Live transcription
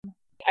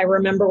I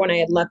remember when I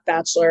had left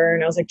Bachelor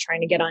and I was like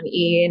trying to get on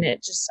E, and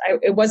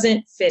it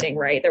wasn't fitting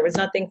right. There was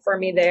nothing for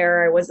me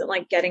there. I wasn't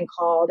like getting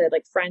called. I had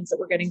like friends that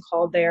were getting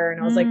called there.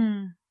 And I was like,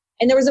 and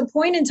there was a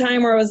point in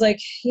time where I was like,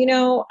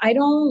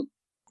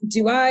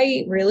 do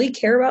I really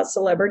care about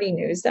celebrity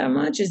news that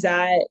much? Is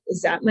that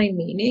my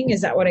meaning?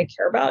 Is that what I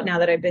care about now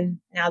that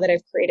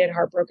I've created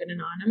Heartbroken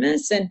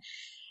Anonymous?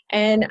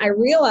 And I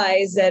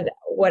realized that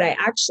what I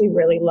actually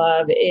really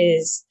love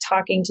is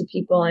talking to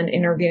people and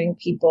interviewing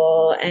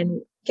people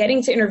and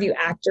getting to interview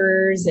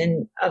actors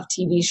and of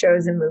TV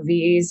shows and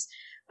movies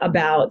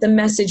about the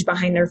message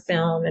behind their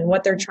film and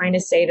what they're trying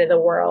to say to the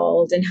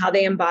world and how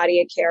they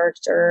embody a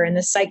character and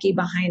the psyche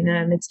behind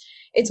them.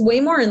 It's way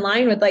more in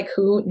line with like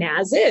who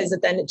Naz is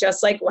than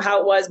just like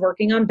how it was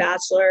working on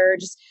Bachelor.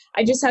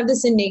 I just have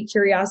this innate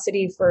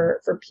curiosity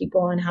for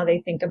people and how they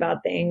think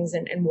about things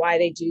and why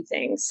they do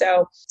things.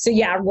 So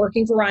yeah,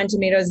 working for Rotten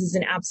Tomatoes is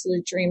an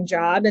absolute dream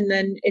job. And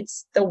then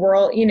it's the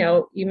world,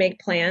 you make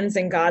plans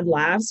and God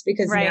laughs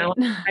because now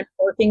I'm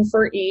working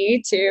for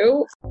E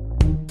too.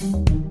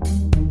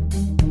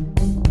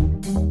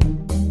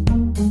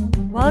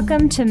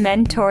 Welcome to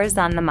Mentors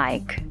on the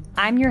Mic.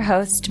 I'm your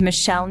host,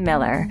 Michelle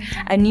Miller,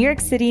 a New York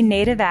City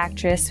native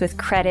actress with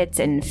credits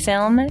in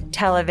film,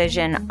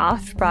 television,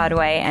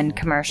 off-Broadway, and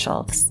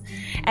commercials.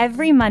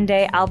 Every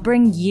Monday, I'll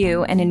bring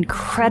you an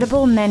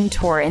incredible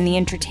mentor in the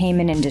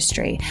entertainment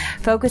industry,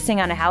 focusing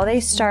on how they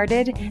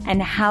started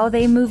and how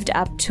they moved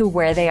up to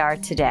where they are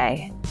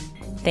today.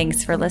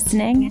 Thanks for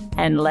listening,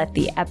 and let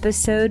the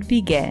episode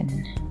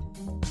begin.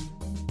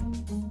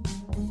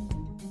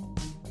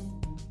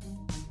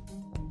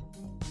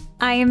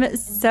 I am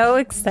so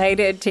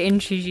excited to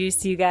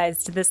introduce you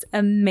guys to this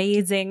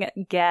amazing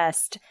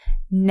guest,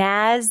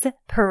 Naz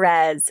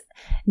Perez.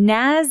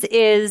 Naz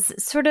is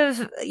sort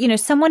of,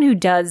 someone who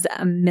does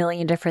a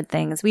million different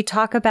things. We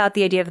talk about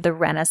the idea of the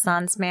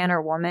Renaissance man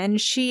or woman.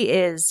 She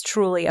is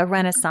truly a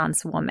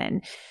Renaissance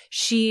woman.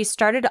 She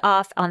started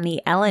off on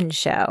the Ellen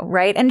show,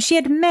 right? And she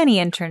had many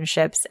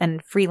internships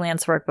and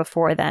freelance work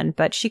before then,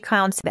 but she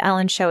counts the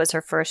Ellen show as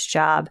her first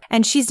job.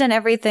 And she's done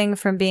everything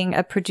from being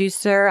a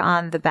producer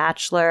on The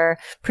Bachelor,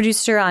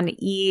 producer on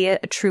E,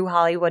 A True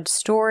Hollywood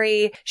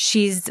Story.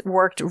 She's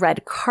worked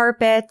red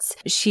carpets.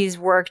 She's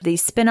worked the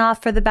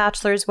spinoff for The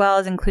Bachelor as well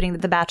as including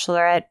The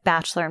Bachelorette,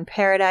 Bachelor in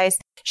Paradise.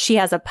 She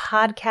has a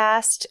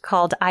podcast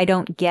called I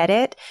Don't Get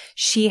It.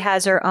 She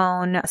has her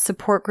own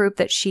support group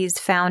that she's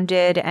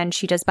founded, and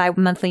she does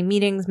bi-monthly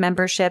meetings,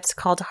 memberships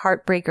called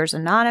Heartbreakers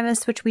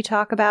Anonymous, which we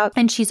talk about.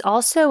 And she's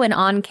also an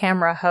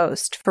on-camera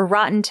host for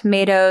Rotten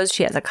Tomatoes.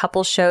 She has a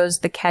couple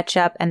shows, The Catch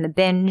Up and The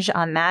Binge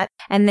on that.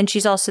 And then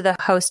she's also the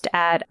host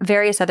at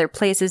various other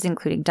places,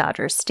 including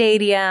Dodger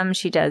Stadium.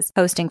 She does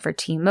hosting for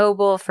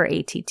T-Mobile, for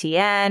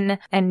ATTN,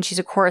 and she's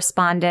a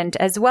correspondent,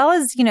 as well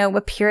as,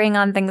 appearing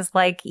on things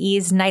like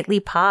E's Nightly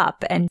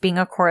Pop and being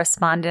a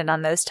correspondent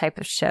on those type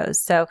of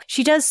shows. So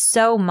she does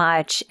so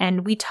much,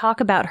 and we talk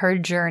about her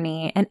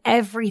journey and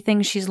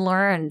everything she's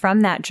learned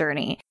from that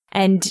journey.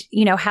 And,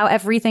 how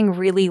everything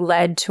really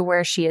led to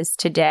where she is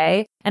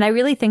today. And I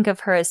really think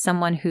of her as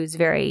someone who's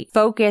very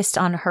focused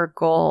on her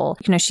goal.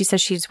 She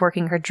says she's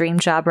working her dream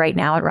job right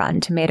now at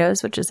Rotten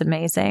Tomatoes, which is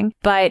amazing.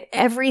 But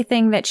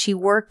everything that she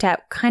worked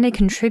at kind of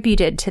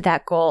contributed to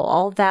that goal.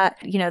 All that,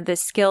 the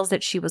skills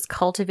that she was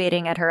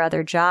cultivating at her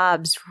other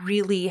jobs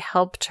really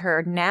helped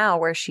her now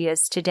where she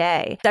is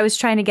today. I was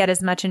trying to get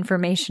as much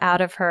information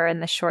out of her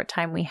in the short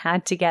time we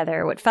had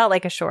together, what felt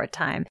like a short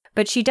time.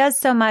 But she does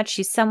so much.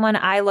 She's someone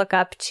I look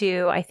up to.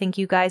 I think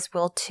you guys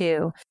will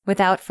too.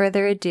 Without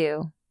further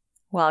ado,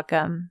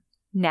 welcome,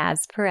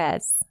 Naz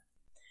Perez.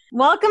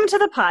 Welcome to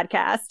the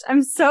podcast.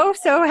 I'm so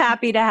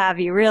happy to have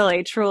you.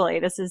 Really,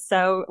 truly. This is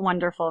so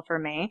wonderful for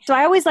me. So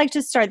I always like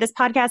to start. This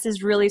podcast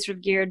is really sort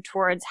of geared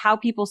towards how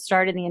people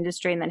started in the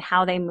industry and then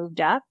how they moved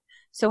up.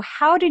 So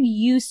how did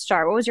you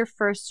start? What was your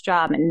first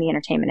job in the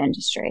entertainment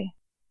industry?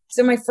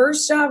 So my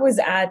first job was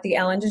at the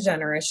Ellen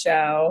DeGeneres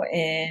show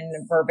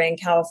in Burbank,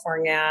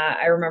 California.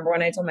 I remember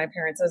when I told my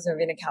parents I was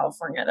moving to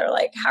California, they're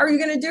like, how are you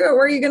going to do it?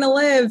 Where are you going to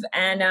live?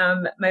 And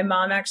my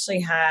mom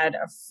actually had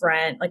a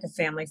friend, like a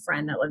family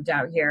friend that lived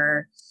out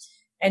here.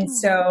 And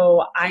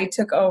so I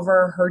took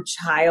over her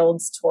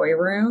child's toy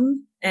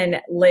room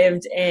and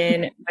lived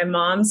in my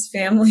mom's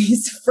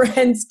family's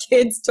friend's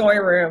kid's toy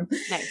room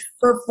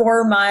for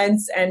 4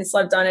 months and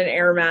slept on an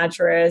air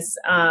mattress,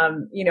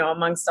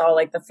 amongst all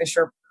like the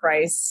Fisher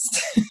Price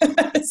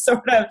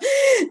sort of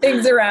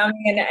things around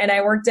me. And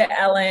I worked at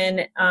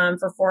Ellen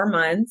for 4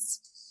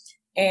 months.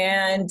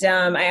 And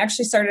I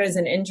actually started as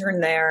an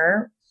intern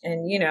there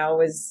and,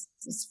 was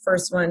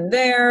first one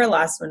there,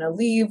 last one to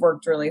leave,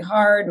 worked really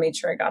hard, made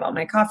sure I got all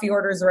my coffee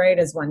orders right,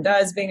 as one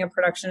does being a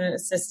production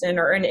assistant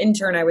or an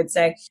intern, I would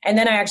say. And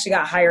then I actually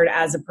got hired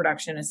as a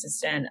production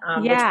assistant.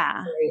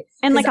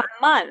 And like a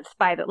month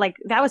that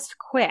was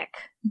quick.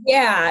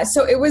 Yeah.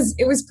 So it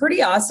was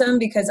pretty awesome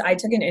because I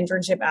took an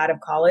internship out of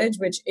college,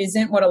 which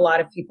isn't what a lot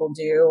of people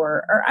do,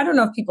 or I don't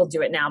know if people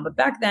do it now, but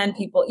back then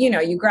people,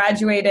 you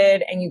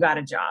graduated and you got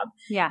a job.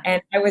 Yeah.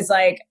 And I was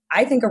like,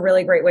 I think a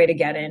really great way to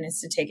get in is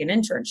to take an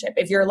internship.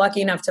 If you're lucky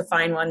lucky enough to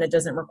find one that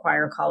doesn't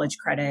require college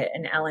credit,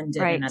 and Ellen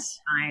didn't at the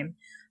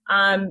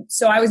time.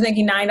 So I was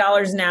making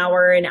 $9 an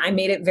hour, and I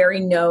made it very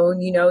known,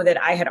 that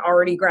I had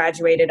already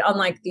graduated,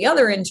 unlike the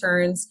other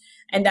interns,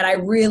 and that I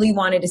really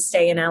wanted to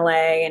stay in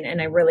LA,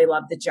 and I really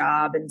loved the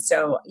job. And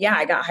so, yeah,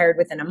 I got hired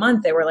within a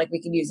month. They were like,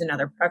 we could use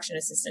another production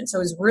assistant. So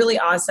it was really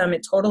awesome.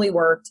 It totally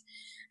worked.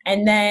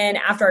 And then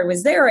after I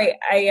was there,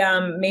 I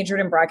majored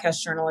in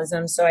broadcast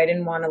journalism. So I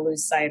didn't want to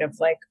lose sight of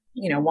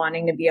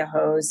wanting to be a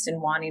host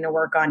and wanting to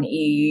work on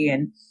E.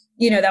 And,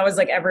 that was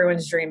like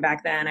everyone's dream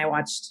back then. I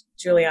watched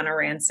Juliana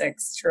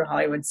Rancic's True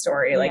Hollywood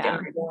Story, in my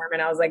dorm.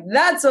 And I was like,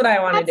 that's what I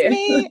want to do.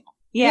 Me.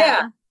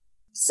 Yeah.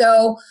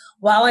 So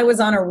while I was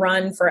on a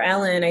run for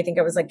Ellen, I think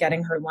I was like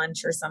getting her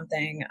lunch or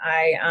something.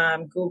 I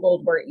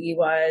Googled where E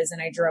was,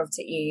 and I drove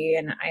to E,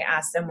 and I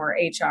asked them where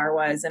HR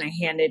was, and I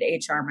handed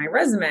HR my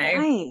resume.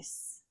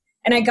 Nice.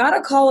 And I got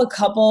a call a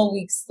couple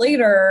weeks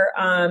later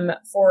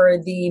for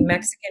the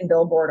Mexican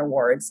Billboard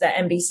Awards that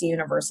NBC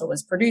Universal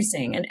was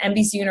producing. And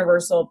NBC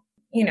Universal,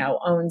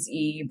 owns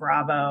E,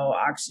 Bravo,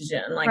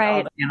 Oxygen,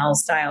 all the channel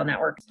style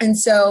network. And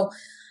so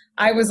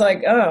I was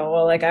like, oh,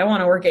 well, I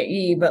want to work at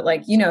E, but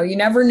you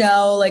never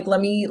know.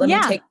 Let me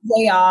take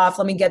the day off.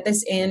 Let me get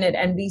this in at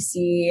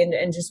NBC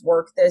and just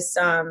work this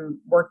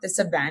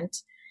event.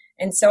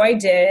 And so I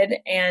did.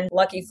 And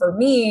lucky for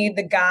me,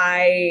 the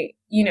guy,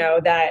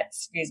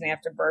 excuse me, I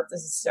have to burp.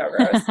 This is so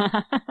gross.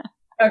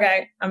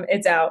 Okay.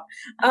 It's out.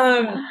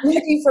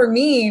 Lucky for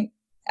me,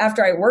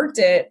 after I worked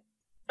it,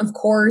 of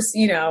course,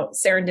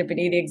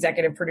 Serendipity, the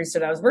executive producer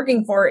that I was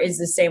working for, is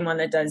the same one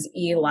that does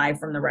E live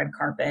from the red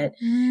carpet.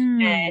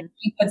 And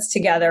he puts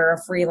together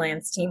a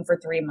freelance team for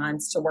 3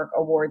 months to work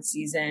award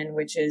season,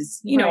 which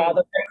is, all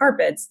the red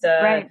carpets,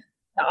 the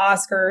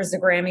Oscars,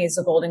 the Grammys,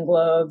 the Golden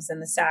Globes, and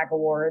the SAG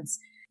Awards.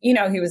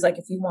 He was like,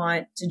 if you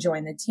want to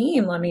join the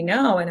team, let me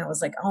know. And I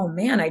was like, oh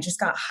man, I just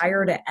got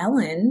hired at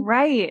Ellen.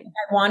 Right.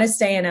 I want to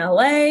stay in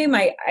LA.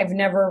 I've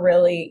never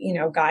really,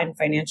 gotten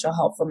financial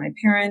help from my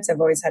parents. I've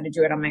always had to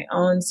do it on my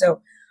own.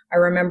 So I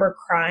remember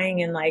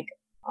crying and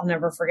I'll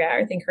never forget.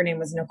 I think her name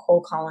was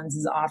Nicole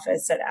Collins's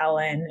office at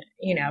Ellen,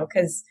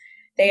 because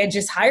they had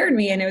just hired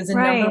me, and it was a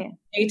number one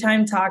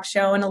daytime talk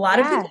show. And a lot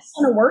of people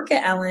want to work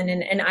at Ellen.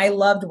 And I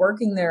loved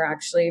working there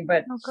actually,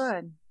 but,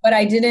 but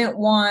I didn't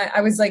want,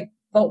 I was like,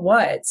 but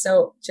what?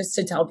 So just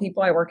to tell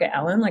people I work at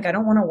Ellen, I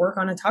don't want to work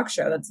on a talk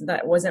show.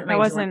 That wasn't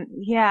my dream.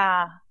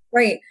 Yeah.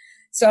 Right.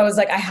 So I was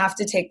like, I have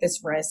to take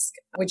this risk,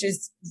 which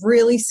is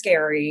really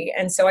scary.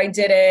 And so I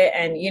did it.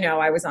 And,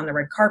 I was on the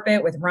red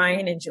carpet with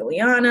Ryan and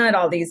Juliana and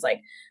all these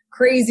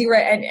crazy,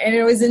 and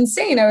it was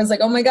insane. I was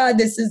like, oh my God,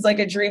 this is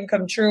a dream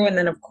come true. And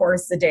then of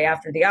course, the day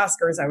after the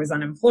Oscars, I was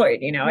unemployed,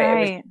 it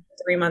was a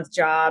 3-month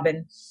job.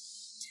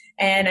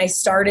 And I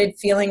started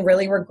feeling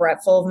really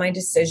regretful of my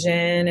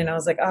decision. And I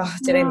was like, oh,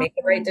 did I make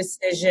the right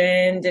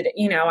decision?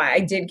 I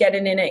did get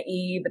an in at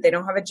E, but they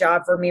don't have a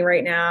job for me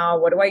right now.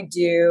 What do I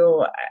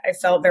do? I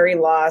felt very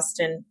lost.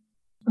 And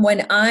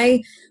when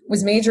I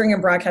was majoring in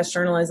broadcast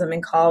journalism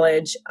in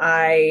college,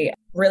 I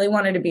really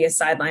wanted to be a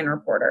sideline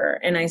reporter.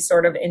 And I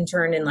sort of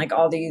interned in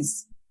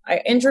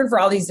I interned for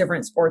all these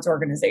different sports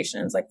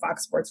organizations like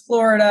Fox Sports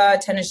Florida,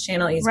 Tennis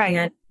Channel,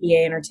 ESPN,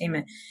 EA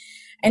Entertainment.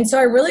 And so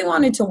I really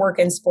wanted to work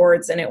in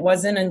sports. And it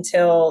wasn't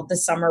until the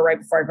summer right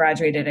before I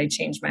graduated, I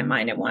changed my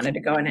mind and wanted to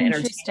go into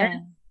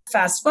entertainment.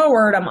 Fast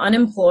forward, I'm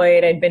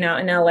unemployed. I'd been out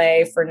in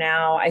LA for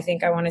now, I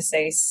think I want to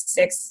say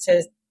 6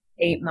 to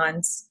 8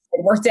 months.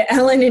 I worked at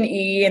Ellen and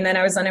E, and then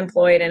I was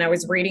unemployed, and I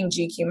was reading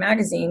GQ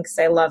magazine because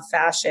I love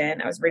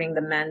fashion. I was reading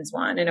the men's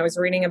one, and I was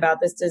reading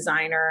about this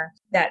designer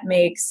that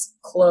makes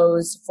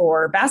clothes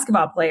for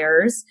basketball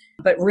players,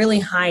 but really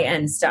high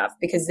end stuff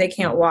because they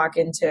can't walk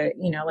into,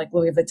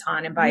 Louis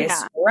Vuitton and buy a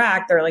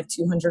rack. They're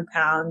 200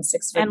 pounds,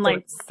 6 foot.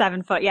 And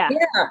 7 foot. Yeah.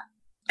 Yeah.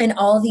 And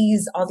all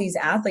these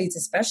athletes,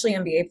 especially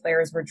NBA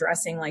players, were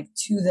dressing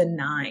to the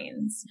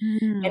nines.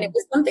 And it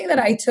was something that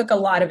I took a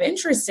lot of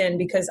interest in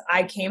because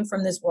I came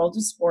from this world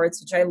of sports,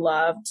 which I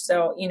loved.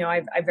 So,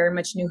 I very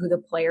much knew who the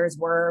players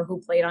were, who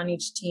played on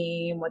each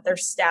team, what their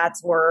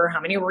stats were, how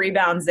many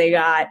rebounds they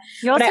got.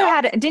 You also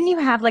didn't you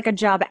have a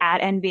job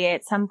at NBA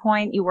at some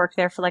point? You worked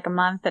there for a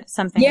month at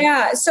something?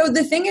 Yeah. So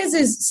the thing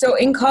is so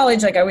in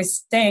college, I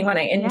was saying when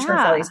I interned for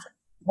all these,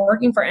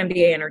 working for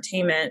NBA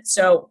Entertainment.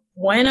 So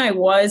when I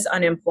was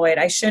unemployed,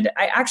 I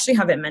actually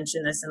haven't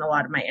mentioned this in a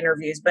lot of my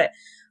interviews, but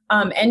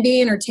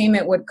NBA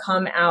Entertainment would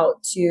come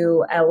out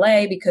to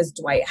LA because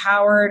Dwight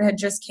Howard had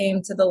just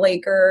came to the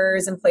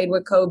Lakers and played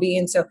with Kobe.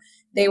 And so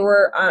they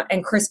were,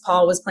 and Chris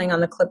Paul was playing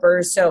on the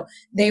Clippers. So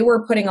they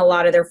were putting a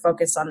lot of their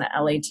focus on the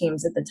LA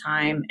teams at the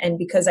time. And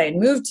because I had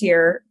moved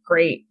here,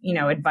 great,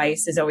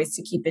 advice is always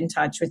to keep in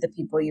touch with the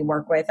people you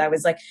work with. I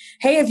was like,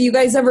 hey, if you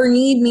guys ever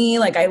need me,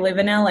 I live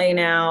in LA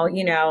now,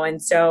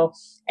 and so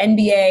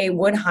NBA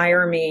would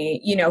hire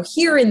me,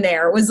 here and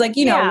there. It was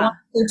once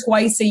or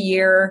twice a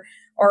year,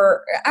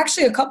 or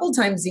actually a couple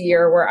times a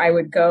year, where I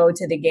would go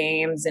to the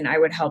games and I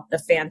would help the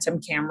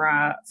phantom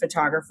camera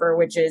photographer,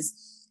 which is,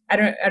 I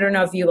don't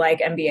know if you like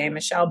NBA,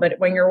 Michelle, but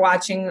when you're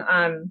watching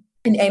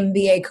an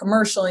NBA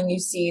commercial and you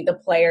see the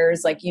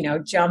players like,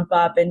 jump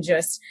up and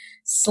just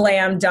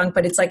slam dunk,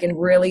 but it's like in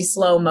really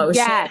slow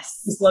motion.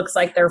 Yes. It looks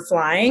like they're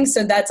flying.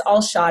 So that's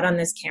all shot on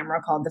this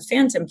camera called the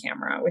Phantom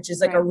camera, which is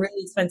like a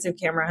really expensive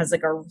camera, has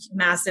like a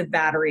massive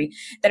battery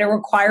that it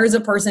requires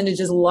a person to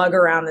just lug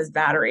around this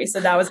battery. So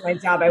that was my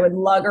job. I would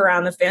lug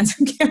around the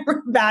Phantom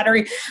camera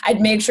battery. I'd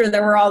make sure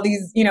there were all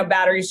these,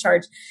 batteries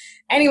charged.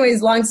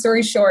 Anyways, long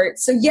story short.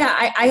 So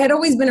yeah, I had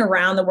always been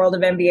around the world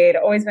of NBA. I'd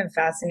always been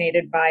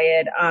fascinated by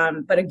it.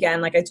 But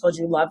again, like I told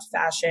you, loved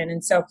fashion.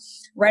 And so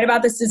read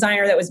about this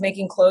designer that was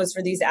making clothes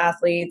for these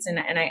athletes. And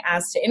I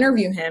asked to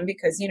interview him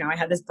because, I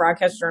had this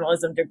broadcast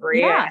journalism degree.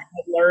 Yeah. I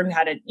had learned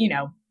how to,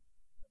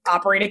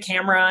 operate a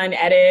camera and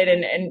edit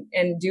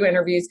and do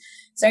interviews.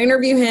 So I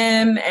interview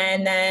him.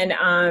 And then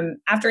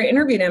after I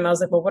interviewed him, I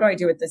was like, well, what do I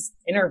do with this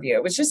interview?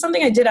 It was just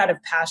something I did out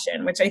of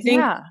passion, which I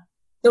think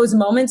those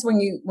moments when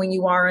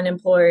you are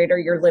unemployed or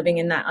you're living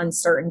in that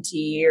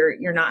uncertainty or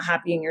you're not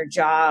happy in your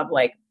job,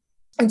 like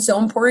it's so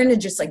important to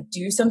just like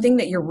do something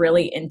that you're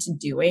really into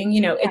doing.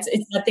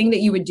 It's nothing that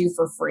you would do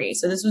for free.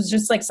 So this was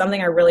just like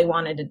something I really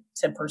wanted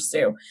to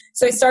pursue.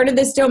 So I started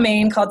this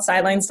domain called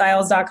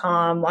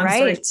sidelinestyles.com. Long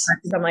story short,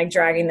 because I'm like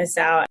dragging this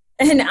out.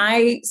 And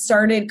I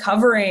started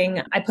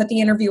I put the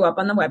interview up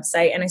on the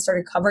website and I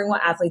started covering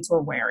what athletes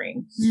were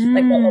wearing.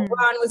 Like what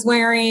LeBron was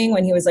wearing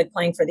when he was like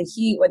playing for the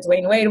Heat, what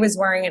Dwayne Wade was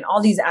wearing, and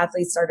all these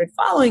athletes started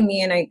following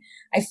me. And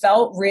I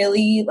felt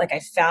really like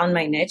I found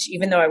my niche,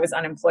 even though I was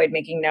unemployed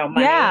making no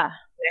money. Yeah.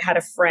 I had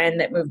a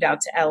friend that moved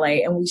out to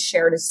LA and we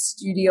shared a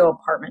studio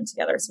apartment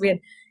together. So we had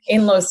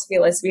in Los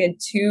Feliz, we had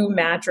 2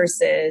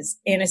 mattresses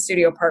in a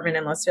studio apartment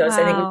in Los Feliz.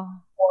 Wow. I think it was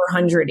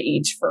 400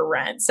 each for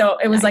rent. So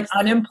it was like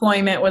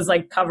unemployment was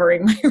like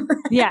covering my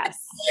rent. Yes.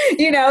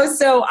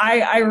 So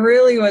I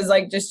really was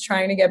like just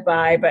trying to get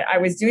by, but I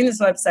was doing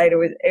this website.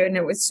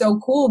 It was so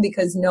cool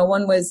because no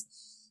one was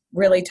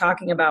really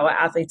talking about what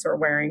athletes were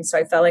wearing. So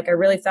I felt like I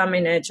really found my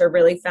niche. I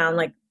really found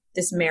like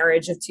this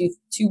marriage of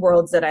two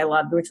worlds that I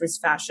loved, which was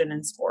fashion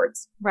and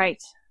sports.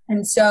 Right.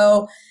 And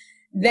so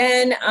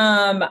then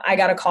I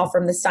got a call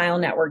from the Style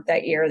Network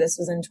that year. This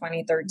was in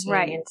 2013.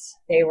 Right. And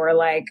they were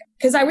like,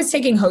 because I was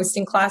taking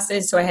hosting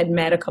classes, so I had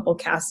met a couple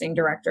casting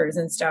directors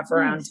and stuff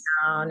around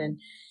town. And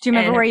do you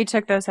remember where you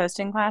took those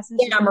hosting classes?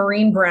 Yeah,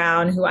 Maureen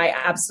Brown, who I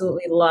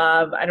absolutely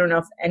love. I don't know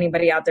if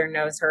anybody out there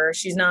knows her.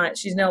 She's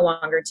no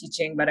longer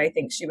teaching, but I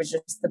think she was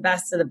just the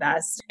best of the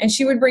best. And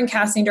she would bring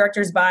casting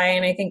directors by.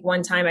 And I think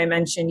one time I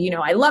mentioned,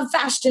 I love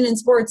fashion and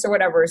sports or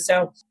whatever.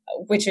 So,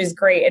 which is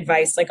great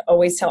advice. Like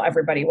always tell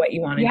everybody what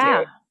you want to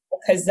do.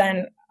 Because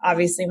then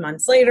obviously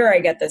months later I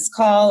get this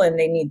call and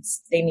they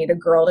need a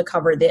girl to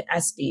cover the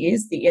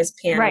ESPYs, the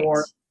ESPN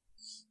award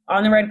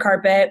on the red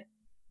carpet.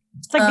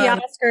 It's like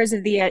the Oscars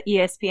of the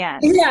ESPN.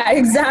 Yeah,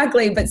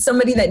 exactly. But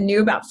somebody that knew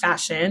about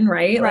fashion,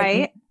 right? Right.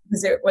 Like,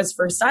 because it was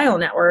for Style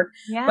Network,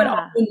 but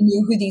also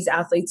knew who these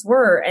athletes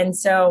were. And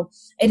so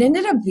it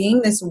ended up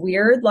being this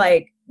weird,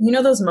 like,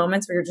 those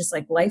moments where you're just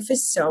like, life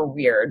is so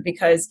weird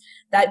because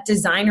that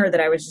designer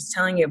that I was just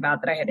telling you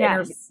about that I had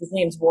interviewed, his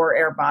name's War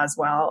Air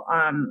Boswell.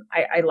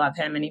 I love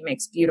him and he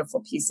makes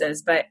beautiful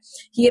pieces, but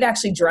he had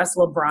actually dressed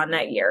LeBron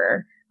that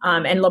year.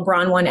 And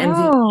LeBron won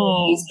MVP.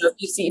 Oh. So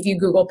if you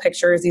Google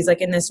pictures, he's like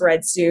in this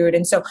red suit.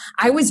 And so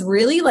I was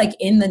really like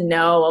in the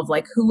know of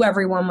like who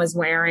everyone was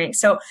wearing.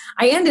 So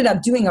I ended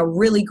up doing a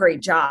really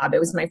great job. It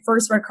was my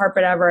first red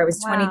carpet ever. I was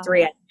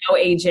 23. I had no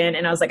agent.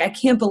 And I was like, I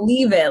can't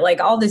believe it. Like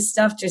all this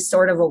stuff just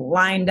sort of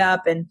lined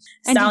up. And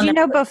did you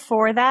know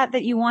before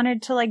that you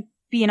wanted to like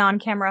be an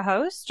on-camera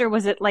host? Or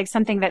was it like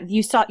something that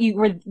you saw you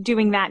were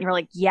doing that and you were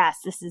like, yes,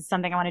 this is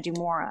something I want to do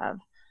more of?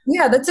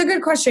 Yeah, that's a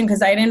good question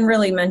because I didn't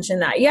really mention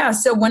that. Yeah,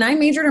 so when I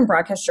majored in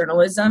broadcast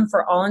journalism,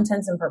 for all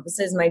intents and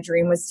purposes, my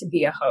dream was to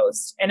be a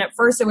host. And at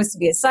first it was to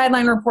be a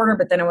sideline reporter,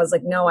 but then it was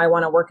like, no, I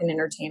want to work in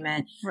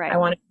entertainment. Right. I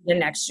want to be the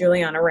next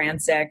Juliana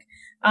Rancic.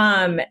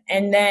 And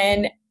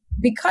then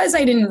because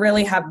I didn't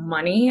really have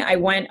money, I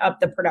went up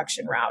the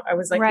production route. I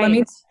was like, let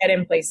me get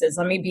in places.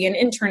 Let me be an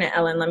intern at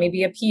Ellen. Let me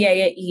be a PA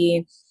at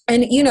E!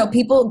 And,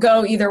 people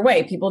go either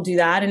way. People do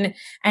that.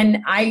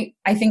 And I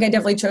think I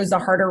definitely chose the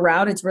harder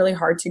route. It's really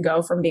hard to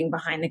go from being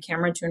behind the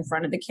camera to in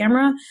front of the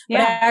camera. Yeah.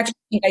 But I actually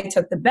think I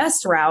took the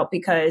best route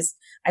because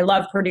I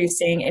love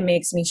producing. It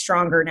makes me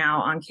stronger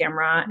now on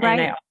camera. Right.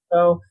 And I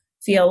also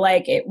feel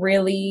like it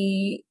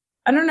really,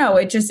 I don't know.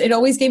 It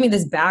always gave me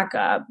this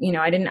backup.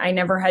 I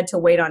never had to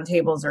wait on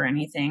tables or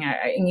anything.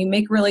 And you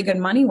make really good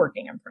money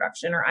working in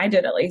production, or I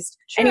did at least.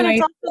 Sure, anyway,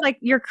 it's also like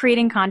you're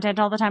creating content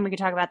all the time. We could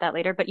talk about that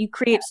later, but you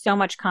create so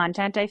much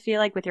content, I feel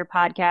like, with your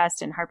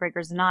podcast and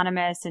Heartbreakers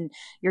Anonymous and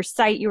your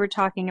site you were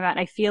talking about. And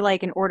I feel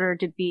like in order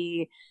to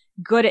be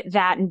good at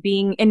that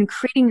and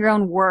creating your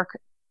own work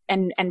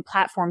and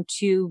platform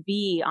to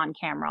be on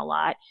camera a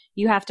lot,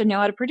 you have to know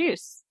how to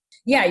produce.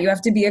 Yeah, you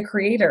have to be a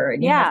creator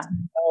and you have to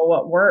know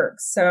what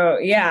works. So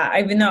yeah,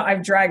 even though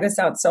I've dragged this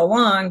out so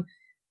long,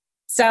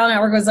 Style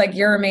Network was like,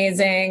 you're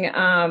amazing.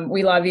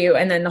 We love you.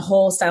 And then the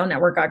whole Style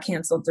Network got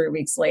canceled 3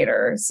 weeks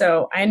later.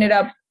 So I ended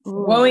up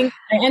Ooh. I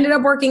ended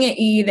up working at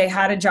E. They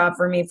had a job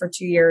for me for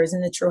 2 years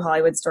in the True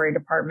Hollywood Story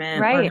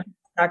department. Right.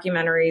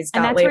 Documentaries.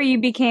 And Got that's laid. where you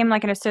became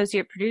like an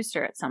associate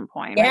producer at some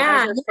point, right?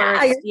 Yeah,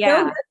 That was yeah,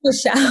 your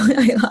first, you're so good, Michelle.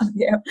 I love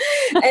you.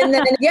 And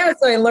then,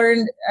 so I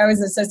learned I was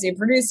an associate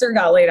producer,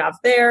 got laid off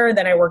there.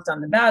 Then I worked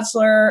on The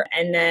Bachelor,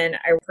 and then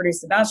I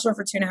produced The Bachelor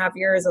for 2.5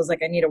 years. I was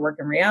like, I need to work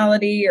in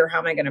reality, or how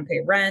am I going to pay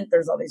rent?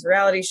 There's all these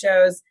reality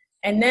shows.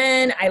 And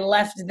then I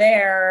left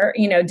there,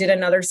 did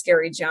another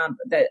scary jump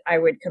that I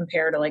would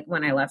compare to like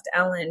when I left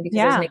Ellen, because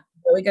I was making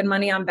really good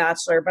money on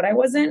Bachelor, but I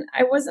wasn't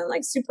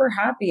like super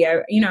happy.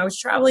 I was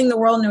traveling the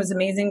world and it was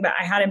amazing, but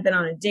I hadn't been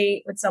on a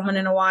date with someone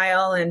in a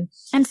while. And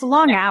it's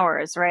long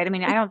hours, right? I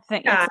mean, I don't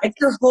think it's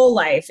your whole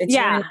life. It's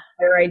your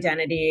entire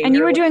identity. And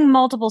you were doing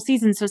multiple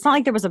seasons. So it's not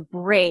like there was a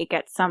break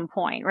at some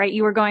point, right?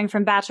 You were going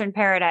from Bachelor in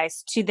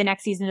Paradise to the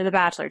next season of The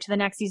Bachelor, to the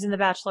next season of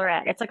The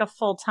Bachelorette. It's like a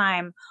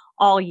full-time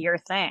all year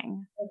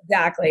thing.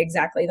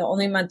 Exactly. The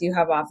only month you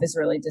have off is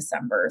really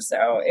December.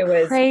 So it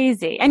was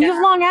crazy. And you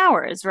have long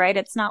hours, right?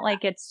 It's not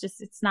like it's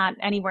not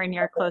anywhere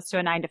near close to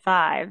a 9 to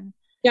 5.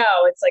 No,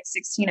 it's like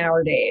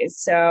 16-hour days.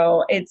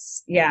 So it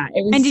was.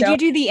 And did you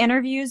do the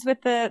interviews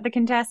with the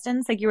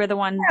contestants? Like you were the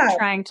one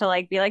trying to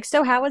like be like,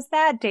 so how was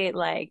that date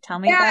like? Tell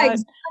me about it.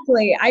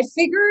 Exactly. I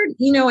figured,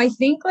 I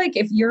think like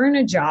if you're in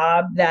a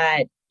job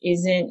that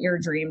isn't your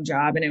dream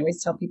job, and I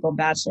always tell people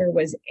Bachelor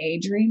was a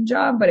dream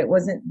job, but it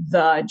wasn't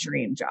the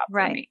dream job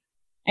for me.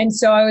 And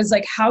so I was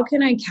like, how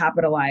can I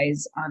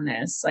capitalize on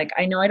this? Like,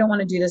 I know I don't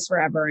want to do this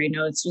forever. I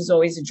know it's just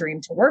always a dream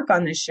to work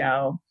on this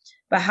show,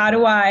 but how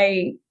do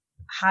I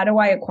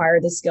acquire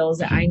the skills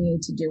that I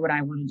need to do what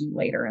I want to do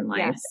later in life?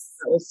 Yes.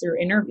 That was through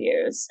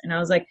interviews. And I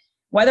was like,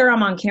 whether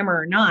I'm on camera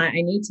or not,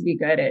 I need to be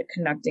good at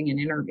conducting an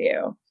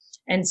interview.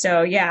 And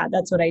so,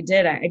 that's what I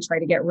did. I tried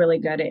to get really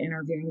good at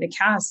interviewing the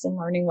cast and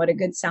learning what a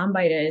good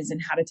soundbite is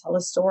and how to tell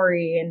a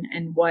story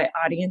and what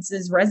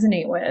audiences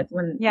resonate with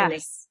when they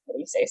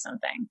say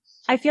something.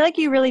 I feel like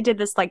you really did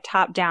this like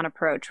top down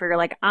approach where you're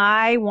like,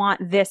 I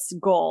want this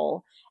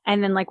goal.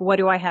 And then like, what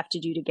do I have to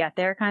do to get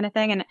there kind of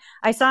thing? And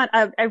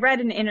I read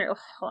an interview,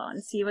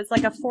 it was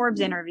like a Forbes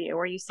interview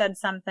where you said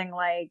something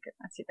like,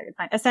 let's see if I can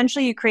find,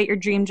 essentially you create your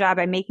dream job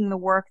by making the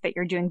work that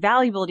you're doing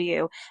valuable to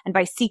you and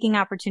by seeking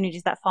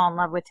opportunities that fall in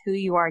love with who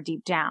you are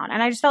deep down.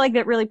 And I just felt like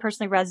that really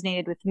personally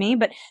resonated with me,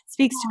 but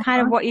speaks to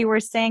kind of what you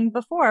were saying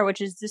before, which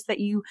is just that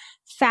you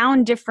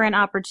found different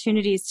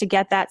opportunities to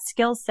get that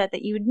skill set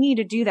that you would need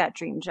to do that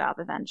dream job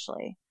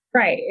eventually.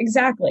 Right,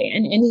 exactly.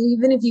 And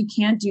even if you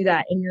can't do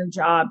that in your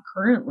job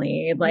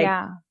currently, like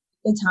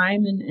the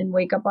time and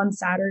wake up on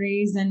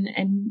Saturdays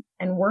and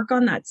work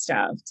on that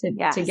stuff to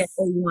get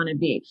where you want to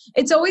be.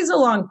 It's always a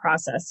long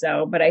process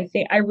though, but I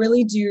think I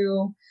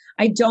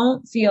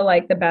don't feel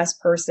like the best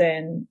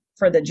person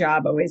for the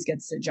job always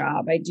gets the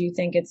job. I do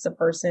think it's the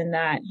person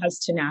that has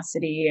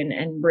tenacity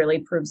and really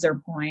proves their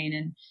point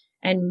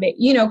and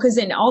because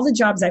in all the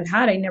jobs I've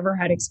had, I never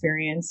had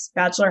experience.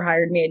 Bachelor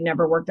hired me. I'd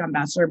never worked on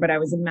Bachelor, but I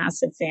was a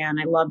massive fan.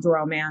 I loved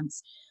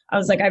romance. I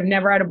was like, I've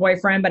never had a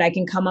boyfriend, but I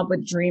can come up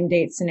with dream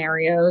date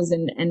scenarios.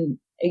 And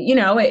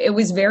it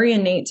was very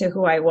innate to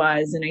who I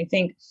was. And I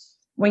think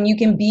when you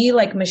can be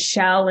like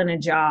Michelle in a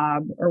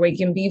job, or we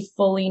can be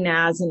fully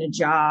Naz in a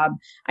job,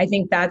 I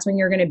think that's when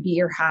you're going to be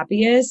your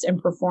happiest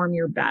and perform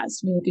your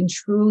best. When you can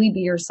truly be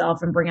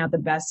yourself and bring out the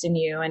best in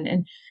you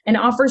and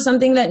offer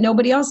something that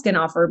nobody else can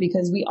offer,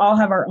 because we all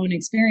have our own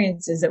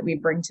experiences that we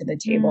bring to the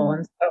table.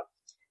 And so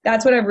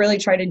that's what I've really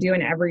tried to do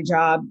in every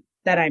job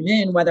that I'm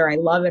in, whether I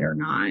love it or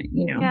not,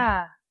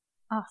 Yeah.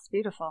 Oh, it's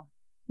beautiful.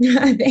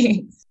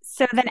 Thanks.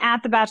 So then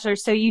at The Bachelor,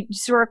 so you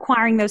were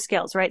acquiring those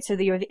skills, right? So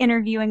you were the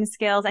interviewing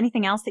skills.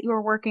 Anything else that you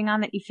were working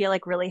on that you feel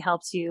like really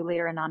helps you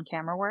later in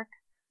on-camera work?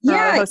 Or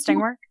hosting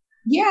work?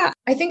 Yeah.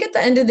 I think at the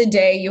end of the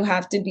day, you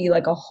have to be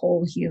like a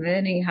whole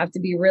human, and you have to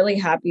be really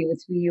happy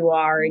with who you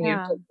are. And you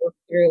have to work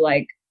through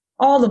like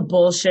all the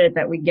bullshit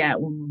that we get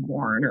when we're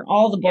born, or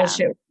all the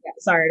bullshit.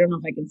 Sorry, I don't know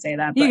if I can say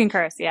that. But, you can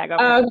curse. Yeah, go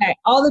for it. Okay.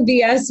 All the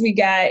BS we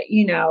get,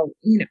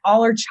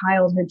 all our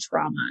childhood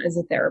trauma, as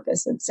a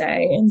therapist would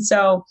say. And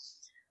so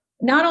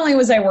not only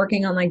was I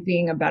working on like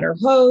being a better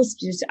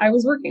host, I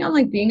was working on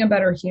like being a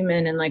better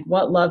human and like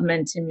what love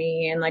meant to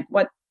me and like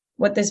what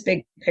this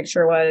big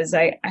picture was.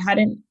 I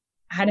hadn't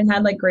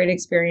had like great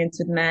experience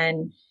with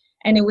men.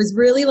 And it was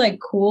really like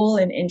cool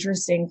and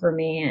interesting for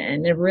me,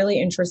 and a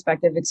really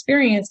introspective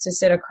experience to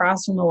sit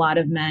across from a lot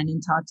of men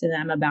and talk to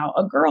them about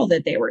a girl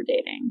that they were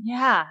dating.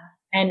 Yeah.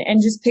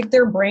 And just pick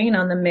their brain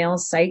on the male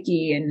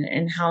psyche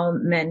and how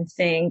men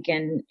think,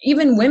 and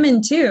even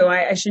women too.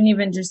 I shouldn't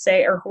even just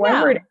say, or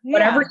whoever,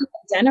 whatever you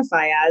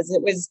identify as.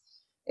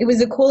 It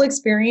was a cool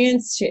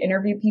experience to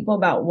interview people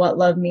about what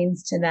love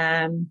means to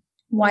them,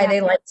 why they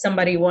like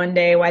somebody one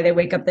day, why they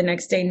wake up the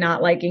next day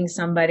not liking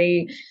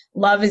somebody.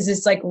 Love is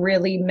this like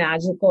really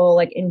magical,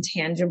 like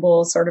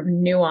intangible, sort of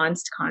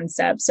nuanced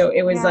concept. So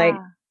it was like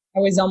I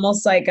was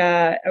almost like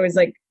it was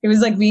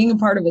like being a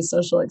part of a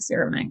social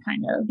experiment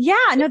kind of. Yeah,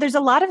 no, there's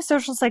a lot of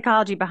social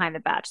psychology behind The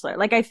Bachelor.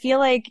 Like, I feel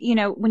like,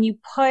 when you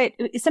put,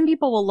 some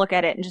people will look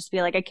at it and just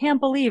be like, I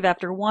can't believe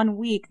after 1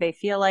 week they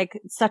feel like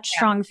such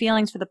strong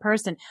feelings for the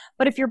person.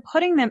 But if you're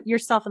putting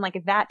yourself in like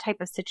that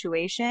type of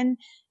situation,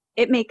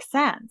 it makes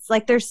sense.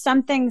 Like, there's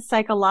something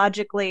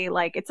psychologically,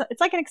 like it's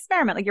like an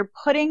experiment. Like, you're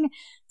putting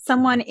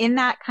someone in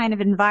that kind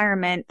of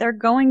environment, they're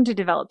going to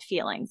develop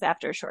feelings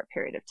after a short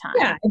period of time.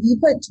 Yeah. If you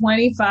put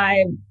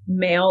 25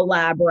 male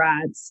lab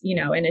rats, in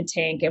a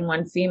tank and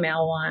one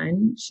female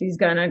one, she's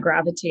going to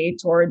gravitate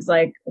towards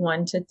like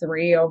 1 to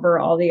 3 over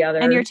all the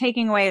others. And you're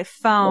taking away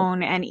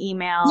phone and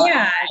email.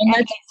 Yeah. And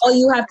that's all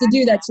you have to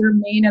do. That's your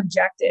main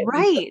objective.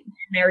 Right.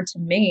 There to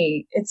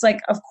mate. It's like,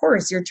 of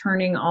course, you're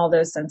turning all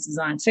those senses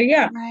on. So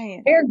yeah,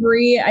 right. I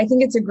agree. I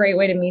think it's a great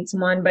way to meet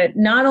someone, but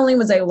not only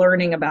was I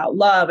learning about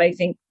love, I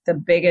think the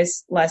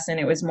biggest lesson,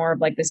 it was more of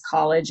like this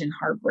college and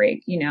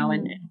heartbreak,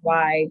 and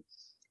why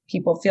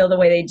people feel the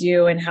way they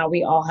do and how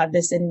we all have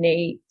this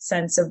innate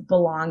sense of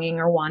belonging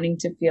or wanting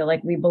to feel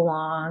like we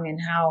belong,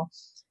 and how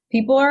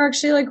people are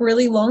actually like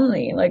really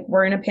lonely. Like,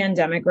 we're in a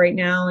pandemic right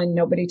now and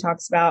nobody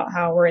talks about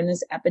how we're in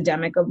this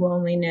epidemic of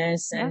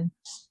loneliness. And,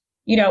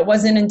 it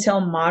wasn't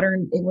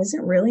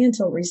really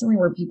until recently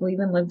where people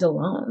even lived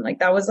alone. Like,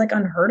 that was like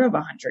unheard of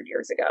 100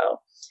 years ago.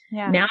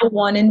 Yeah. Now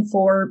 1 in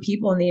 4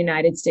 people in the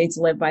United States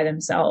live by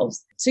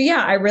themselves. So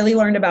yeah, I really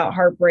learned about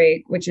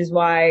heartbreak, which is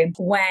why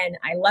when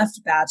I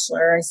left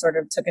Bachelor, I sort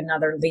of took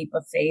another leap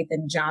of faith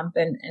and jump,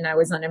 and I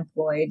was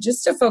unemployed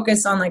just to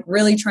focus on like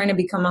really trying to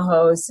become a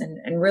host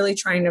and really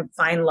trying to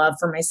find love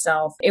for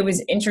myself. It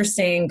was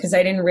interesting because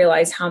I didn't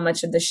realize how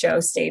much of the show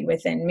stayed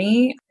within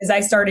me, as I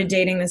started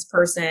dating this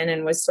person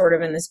and was sort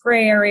of in this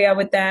gray area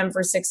with them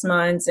for 6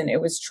 months. And it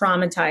was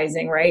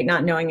traumatizing, right?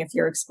 Not knowing if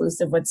you're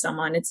exclusive with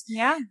someone. It's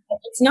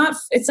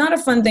not a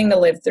fun thing to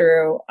live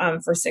through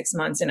for 6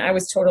 months. And I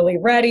was totally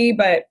ready,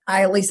 but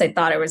I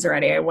thought I was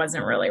ready. I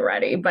wasn't really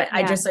ready, but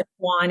I just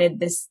wanted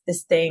this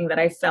thing that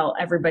I felt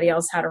everybody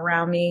else had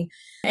around me.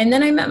 And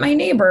then I met my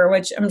neighbor,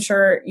 which I'm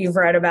sure you've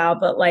read about,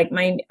 but like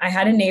I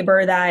had a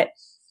neighbor that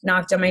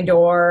knocked on my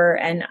door,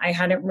 and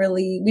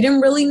we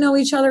didn't really know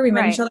each other. We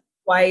met each other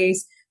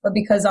twice. But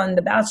because on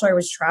The Bachelor, I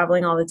was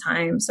traveling all the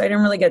time, so I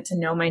didn't really get to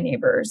know my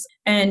neighbors.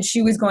 And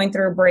she was going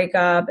through a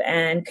breakup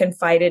and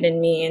confided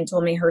in me and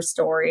told me her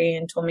story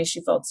and told me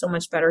she felt so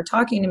much better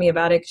talking to me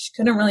about it, because she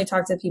couldn't really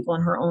talk to people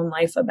in her own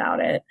life about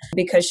it,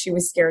 because she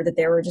was scared that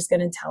they were just going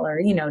to tell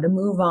her, to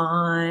move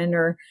on,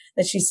 or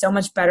that she's so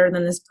much better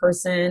than this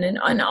person.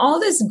 And all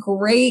this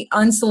great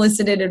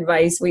unsolicited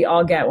advice we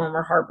all get when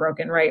we're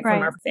heartbroken, right?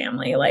 From our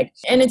family. Like,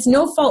 and it's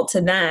no fault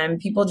to them.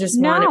 People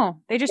just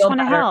they just want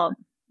to help.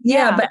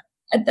 Yeah, but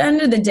at the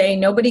end of the day,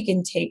 nobody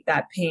can take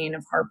that pain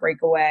of heartbreak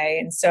away.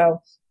 And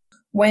so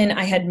when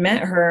I had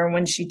met her,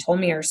 when she told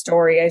me her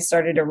story, I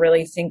started to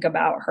really think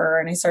about her,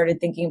 and I started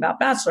thinking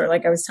about Bachelor.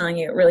 Like I was telling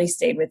you, it really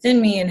stayed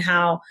within me, and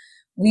how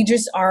we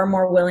just are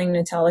more willing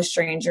to tell a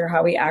stranger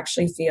how we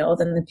actually feel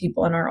than the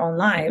people in our own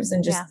lives,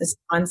 and just this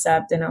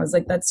concept. And I was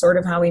like, that's sort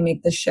of how we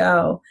make the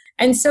show.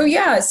 And so,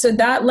 so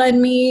that led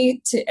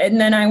me to, and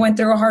then I went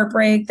through a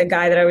heartbreak. The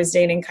guy that I was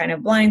dating kind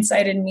of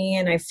blindsided me,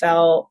 and I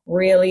felt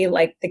really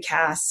like the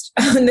cast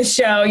on the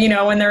show,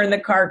 when they're in the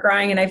car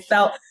crying, and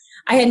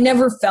I had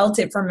never felt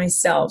it for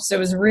myself. So it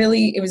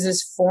was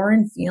this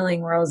foreign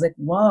feeling where I was like,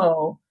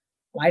 whoa,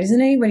 why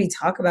doesn't anybody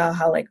talk about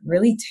how like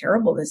really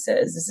terrible this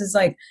is? This is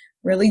like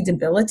really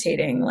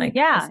debilitating. Like,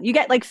 you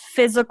get like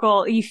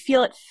physical, you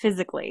feel it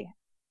physically.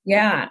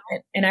 Yeah.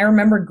 And I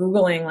remember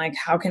Googling, like,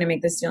 how can I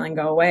make this feeling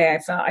go away? I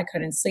felt I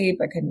couldn't sleep.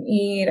 I couldn't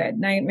eat. I had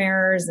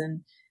nightmares.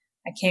 And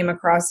I came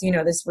across,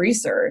 this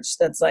research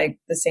that's like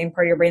the same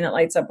part of your brain that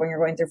lights up when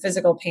you're going through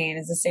physical pain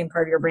is the same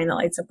part of your brain that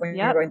lights up when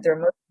you're going through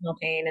emotional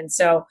pain. And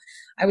so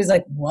I was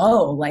like,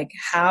 whoa, like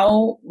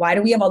why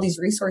do we have all these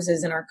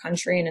resources in our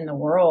country and in the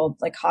world,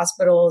 like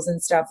hospitals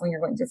and stuff, when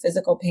you're going through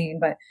physical pain,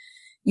 but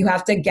you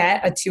have to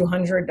get a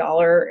 $200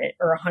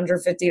 or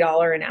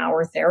 $150 an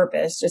hour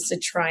therapist just to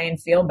try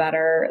and feel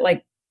better.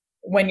 Like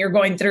when you're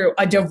going through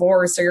a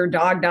divorce or your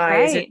dog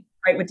dies,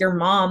 right, with your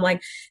mom, like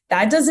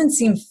that doesn't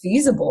seem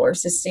feasible or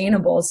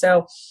sustainable.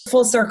 So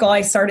full circle,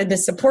 I started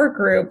this support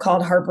group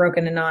called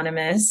Heartbroken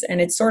Anonymous,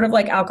 and it's sort of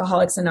like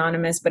Alcoholics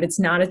Anonymous, but it's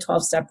not a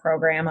 12-step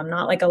program. I'm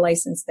not like a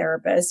licensed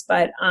therapist,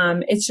 but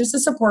it's just a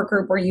support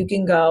group where you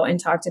can go and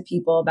talk to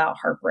people about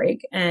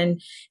heartbreak,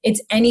 and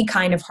it's any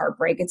kind of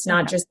heartbreak. It's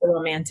not just the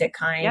romantic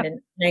kind. And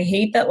I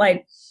hate that,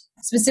 like,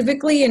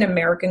 specifically in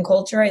American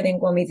culture, I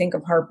think when we think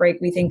of heartbreak,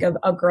 we think of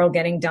a girl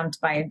getting dumped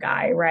by a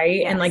guy,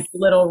 right? Yes. And like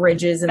little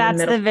ridges in the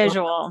middle. That's the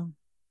visual.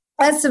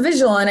 That's the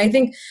visual. And I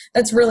think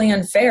that's really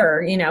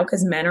unfair,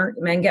 because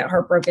men get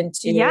heartbroken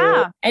too.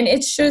 Yeah. And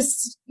it's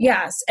just,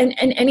 And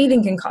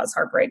anything can cause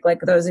heartbreak,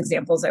 like those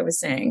examples I was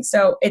saying.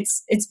 So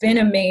it's been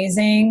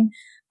amazing.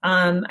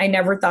 I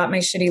never thought my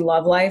shitty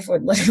love life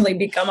would literally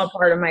become a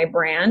part of my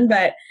brand,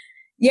 but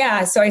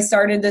Yeah, so I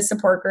started this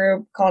support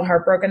group called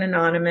Heartbroken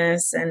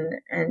Anonymous, and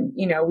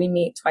we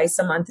meet twice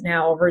a month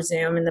now over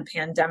Zoom in the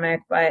pandemic.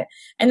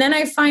 And then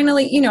I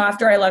finally,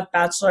 after I left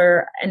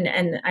Bachelor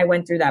and I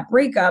went through that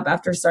breakup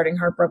after starting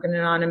Heartbroken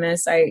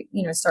Anonymous, I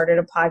started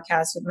a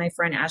podcast with my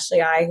friend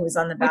Ashley I, who was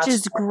on the Bachelor. Which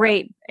is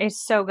great.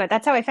 It's so good.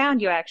 That's how I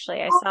found you,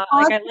 actually.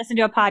 I listened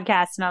to a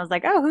podcast and I was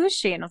like, oh, who's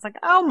she? And I was like,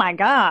 oh my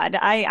God,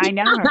 I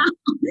know her.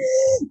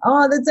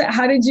 Oh,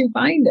 how did you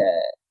find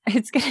it?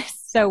 It's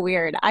so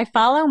weird. I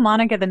follow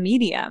Monica the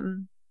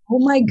Medium. Oh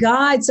my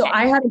God. So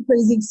I had a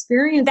crazy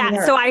experience with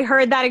her. So I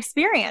heard that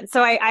experience.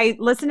 So I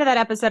listened to that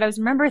episode. I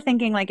remember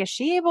thinking, like, is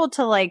she able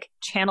to like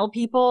channel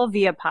people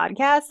via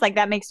podcast? Like,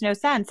 that makes no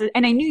sense.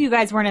 And I knew you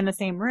guys weren't in the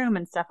same room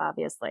and stuff,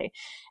 obviously.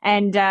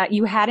 And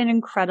you had an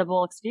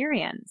incredible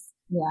experience.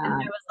 Yeah. And I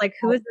was like,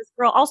 who is this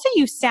girl? Also,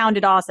 you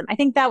sounded awesome. I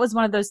think that was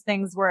one of those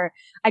things where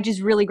I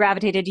just really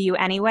gravitated to you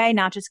anyway,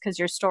 not just because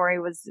your story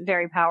was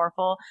very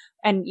powerful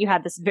and you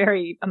had this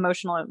very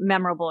emotional,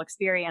 memorable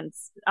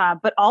experience,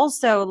 but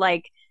also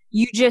like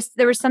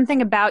there was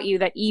something about you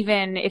that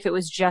even if it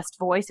was just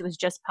voice, it was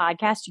just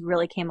podcast, you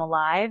really came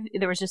alive.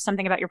 There was just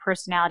something about your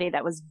personality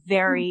that was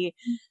very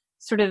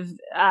sort of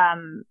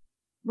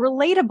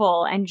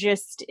relatable and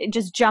it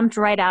just jumped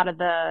right out of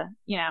the,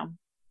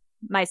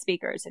 my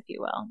speakers, if you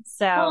will.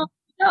 So,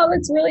 no,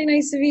 that's really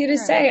nice of you to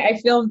say. I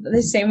feel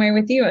the same way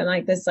with you, and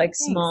like this, like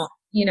small,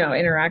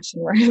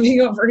 interaction we're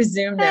having over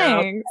Zoom now.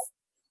 Thanks.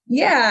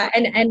 Yeah,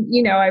 and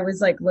I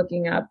was like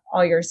looking up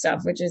all your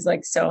stuff, which is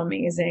like so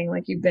amazing.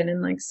 Like you've been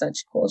in like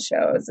such cool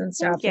shows and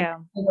stuff. Thank you. I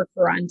work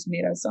for Rotten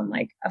Tomatoes, so I'm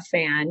like a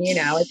fan.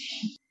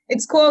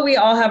 It's cool. We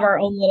all have our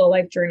own little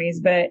life journeys,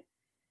 but.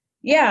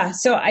 Yeah,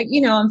 so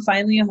I'm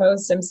finally a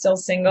host. I'm still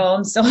single.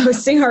 I'm still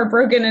hosting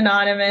Heartbroken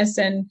Anonymous,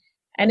 and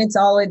it's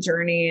all a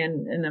journey,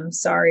 and I'm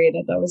sorry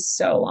that was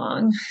so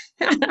long.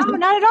 No,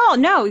 not at all.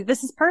 No,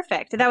 this is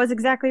perfect. That was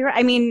exactly right.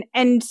 I mean,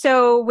 and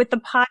so with the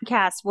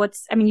podcast,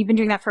 you've been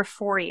doing that for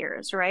 4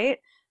 years, right?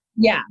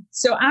 Yeah.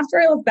 So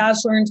after I left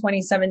Bachelor in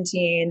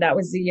 2017, that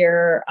was the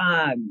year,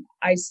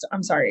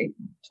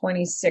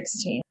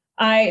 2016.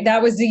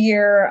 That was the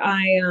year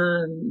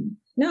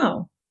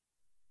no.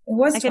 It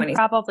was 20. I can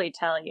probably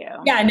tell you.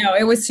 Yeah, no,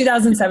 it was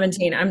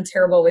 2017. I'm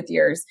terrible with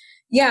years.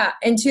 Yeah,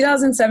 in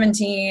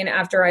 2017,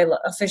 after I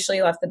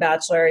officially left The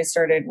Bachelor, I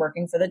started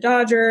working for the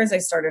Dodgers. I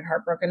started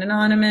Heartbroken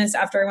Anonymous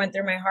after I went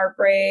through my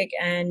heartbreak,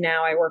 and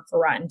now I work for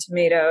Rotten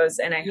Tomatoes,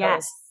 and I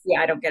host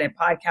I Don't Get It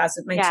podcast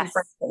with my two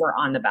friends that were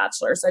on The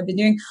Bachelor. So I've been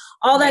doing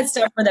all that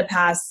stuff for the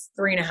past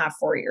 3.5,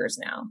 4 years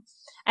now.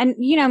 And,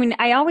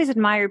 I always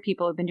admire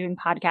people who've been doing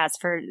podcasts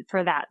for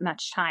that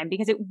much time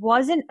because it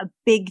wasn't a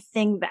big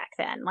thing back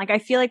then. Like, I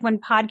feel like when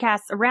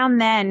podcasts around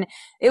then,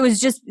 it was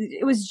just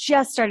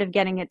started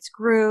getting its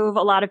groove.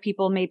 A lot of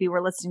people maybe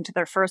were listening to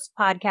their first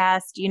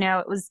podcast,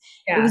 it was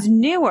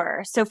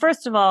newer. So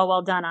first of all,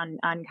 well done on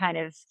kind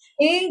of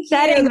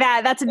setting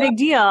that. That's a big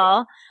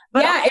deal.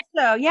 But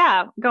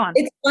go on.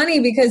 It's funny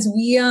because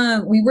we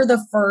were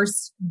the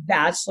first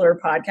Bachelor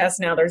podcast.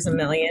 Now there's a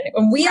million.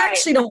 And we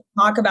actually don't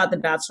talk about The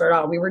Bachelor at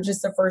all. We were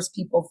just the first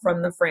people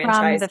from the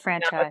franchise.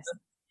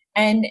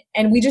 And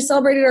we just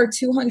celebrated our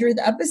 200th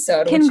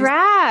episode.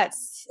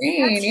 Congrats.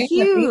 That's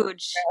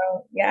huge.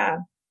 Yeah.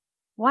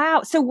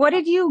 Wow. So what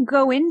did you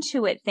go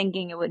into it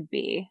thinking it would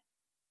be?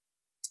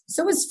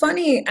 So it was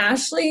funny.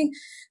 Ashley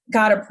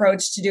got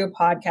approached to do a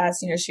podcast.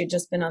 She had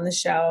just been on the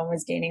show and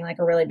was gaining like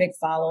a really big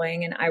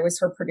following. And I was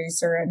her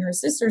producer and her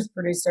sister's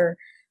producer.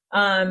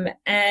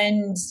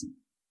 And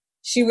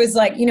she was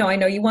like, I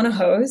know you want to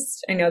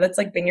host. I know that's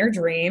like been your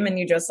dream and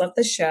you just left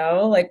the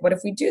show. Like, what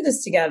if we do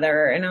this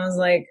together? And I was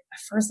like, at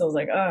first I was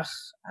like, ugh,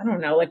 I don't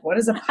know. Like, what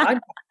is a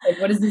podcast?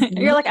 Like, what is this?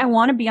 You're like, I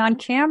want to be on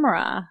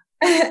camera.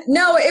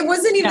 No, it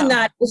wasn't even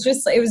that.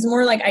 It was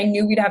more like I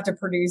knew we'd have to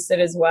produce it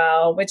as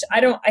well, which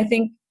I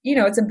think,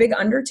 it's a big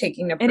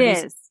undertaking to produce.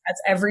 It is. That's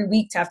every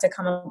week to have to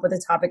come up with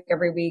a topic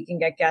every week and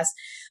get guests.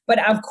 But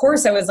of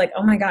course I was like,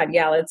 oh my God,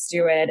 yeah, let's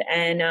do it.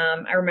 And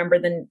I remember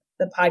the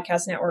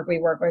podcast network we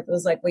work with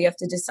was like, well, you have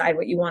to decide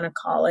what you want to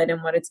call it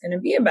and what it's going to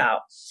be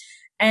about.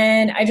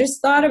 And I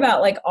just thought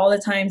about like all the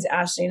times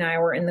Ashley and I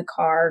were in the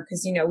car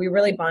because, we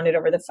really bonded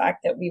over the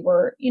fact that we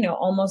were,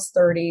 almost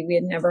 30. We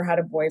had never had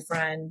a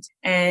boyfriend.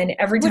 And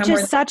every time Which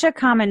is such a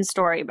common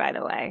story, by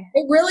the way.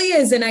 It really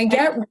is. And I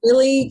get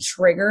really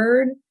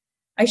triggered.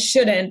 I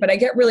shouldn't, but I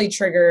get really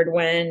triggered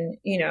when,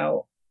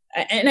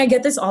 and I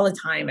get this all the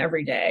time,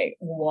 every day.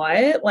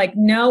 What? Like,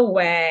 no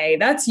way.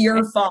 That's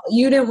your fault.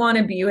 You didn't want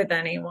to be with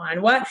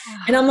anyone. What?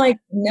 And I'm like,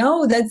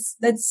 no, that's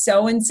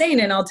so insane.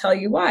 And I'll tell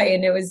you why.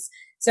 And it was,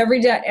 so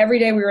every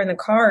day we were in the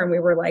car and we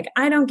were like,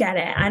 I don't get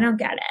it. I don't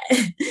get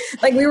it.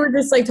 Like we were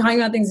just like talking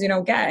about things you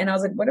don't get. And I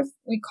was like, what if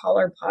we call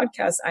our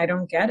podcast, I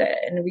Don't Get It?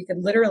 And we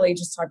could literally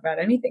just talk about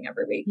anything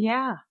every week.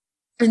 Yeah.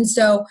 And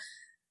so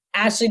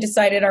Ashley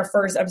decided our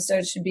first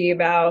episode should be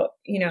about,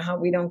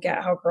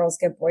 how girls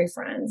get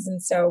boyfriends.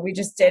 And so we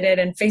just did it,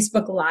 and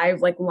Facebook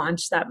Live like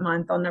launched that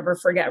month. I'll never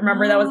forget.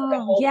 Remember that was like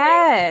a whole thing,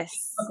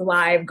 Facebook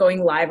Live,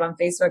 going live on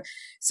Facebook.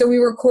 So we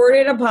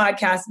recorded a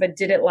podcast, but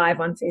did it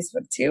live on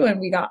Facebook too. And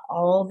we got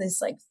all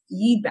this like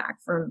feedback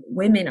from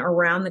women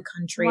around the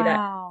country that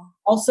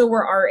also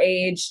were our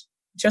age,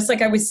 just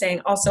like I was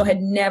saying, also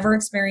had never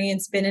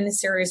been in a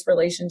serious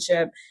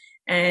relationship.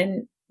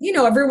 And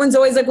everyone's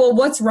always like, well,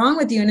 what's wrong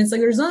with you? And it's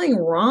like, there's nothing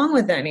wrong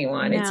with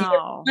anyone. No. It's either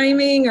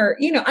timing or,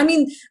 I take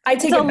it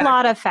back. It's a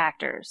lot of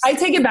factors. I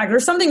take it back.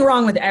 There's something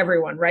wrong with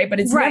everyone, right? But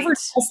it's never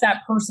just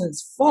that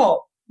person's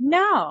fault.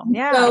 No.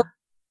 Yeah. So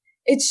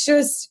it's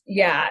just,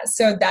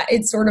 so that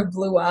it sort of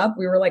blew up.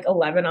 We were like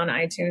 11 on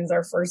iTunes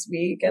our first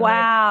week. And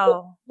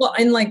our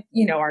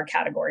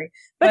category.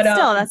 But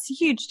still, that's a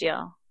huge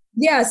deal.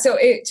 Yeah. So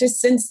it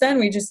just, since then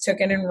we just took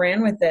it and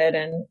ran with it.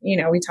 And,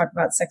 we talk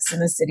about Sex in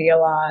the City a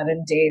lot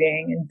and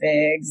dating and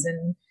bigs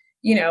and,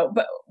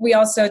 but we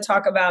also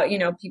talk about,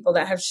 people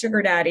that have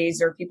sugar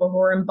daddies or people who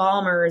are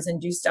embalmers and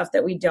do stuff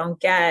that we don't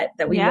get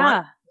that we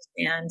want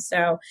to understand.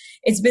 So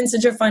it's been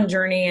such a fun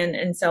journey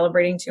and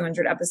celebrating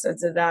 200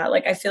 episodes of that.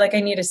 Like, I feel like I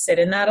need to sit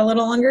in that a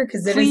little longer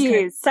because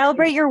Please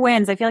celebrate your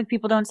wins. I feel like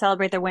people don't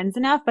celebrate their wins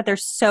enough, but they're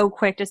so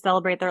quick to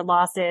celebrate their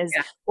losses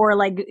or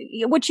like,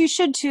 which you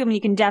should too. I mean,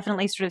 you can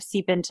definitely sort of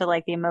seep into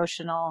like the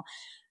emotional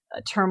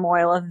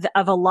turmoil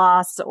of a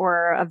loss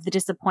or of the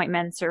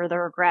disappointments or the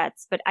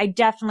regrets. But I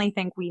definitely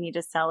think we need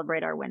to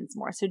celebrate our wins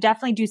more. So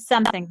definitely do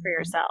something for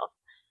yourself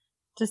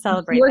to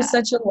celebrate. You are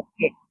such a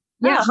light.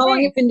 Yeah. How long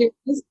have you been doing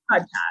this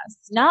podcast?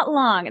 Not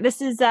long.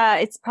 This is,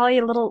 it's probably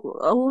a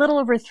little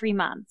over 3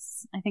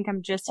 months. I think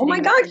I'm just. Oh my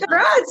God.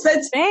 Congrats.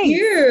 That's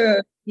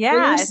cute.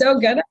 Yeah. You're so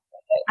good at it.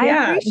 I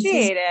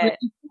appreciate it. Really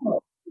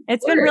cool.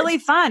 It's been really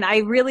fun.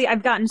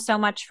 I've gotten so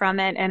much from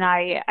it, and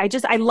I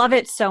love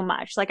it so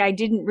much. Like, I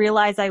didn't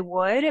realize I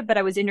would, but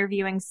I was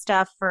interviewing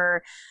stuff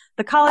for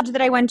the college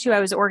that I went to.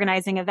 I was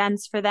organizing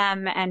events for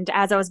them. And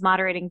as I was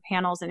moderating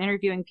panels and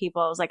interviewing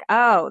people, I was like,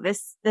 oh,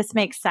 this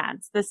makes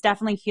sense. This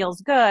definitely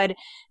feels good.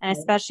 And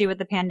especially with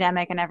the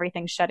pandemic and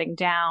everything shutting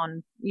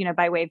down,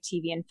 by way of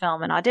TV and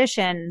film and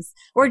auditions,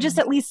 or just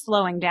at least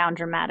slowing down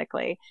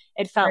dramatically,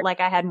 it felt like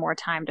I had more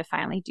time to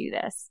finally do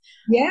this.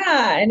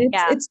 Yeah. And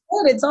it's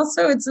good. It's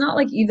also, it's not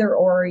like either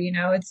or,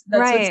 that's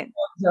what's so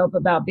dope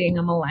about being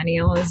a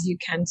millennial is you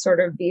can sort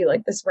of be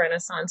like this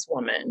Renaissance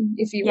woman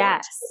if you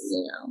want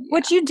to,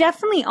 Which you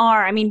definitely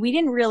are. I mean, we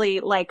didn't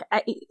really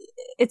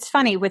it's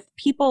funny with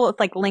people with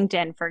like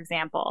LinkedIn, for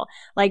example,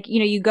 like,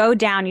 you go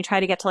down, you try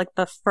to get to like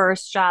the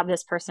first job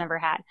this person ever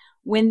had.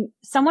 When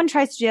someone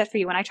tries to do that for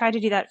you, when I tried to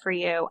do that for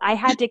you, I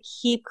had to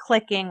keep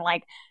clicking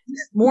like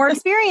more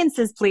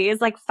experiences, please,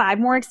 like 5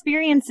 more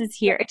experiences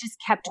here. It just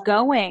kept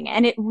going.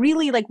 And it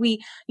really like we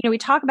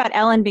talk about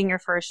Ellen being your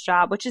first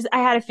job, which is, I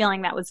had a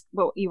feeling that was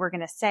what you were going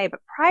to say.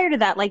 But prior to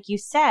that, like you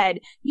said,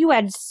 you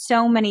had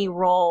so many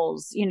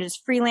roles,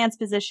 just freelance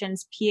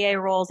positions, PA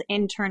roles,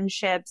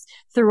 internships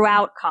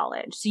throughout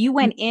college. So you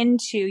went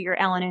into your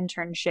Ellen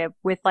internship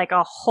with like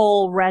a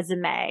whole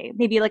resume,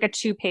 maybe like a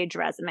 2-page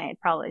resume, I'd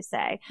probably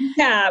say.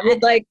 Yeah,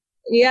 with like,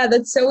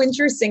 that's so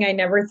interesting. I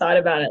never thought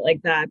about it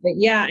like that. But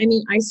yeah, I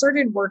mean, I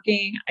started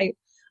working. I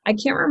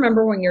can't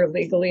remember when you're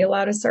legally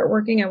allowed to start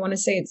working. I want to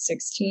say it's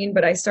 16,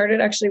 but I started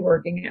actually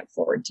working at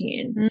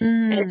 14.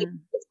 And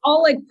it's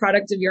all like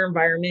product of your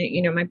environment.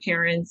 My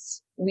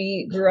parents,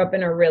 we grew up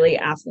in a really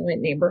affluent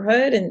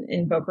neighborhood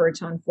in Boca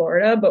Raton,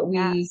 Florida, but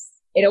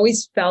it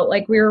always felt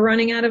like we were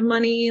running out of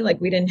money.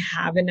 Like we didn't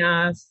have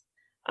enough.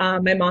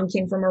 My mom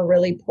came from a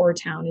really poor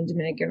town in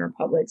Dominican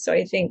Republic. So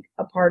I think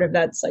a part of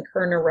that's like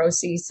her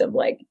neuroses of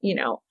like,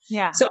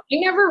 so I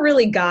never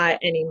really got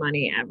any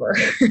money ever.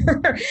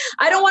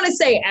 I don't want to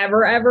say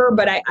ever,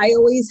 but I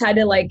always had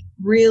to like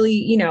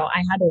really,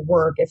 I had to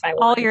work if I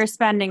wanted. All your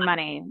spending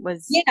money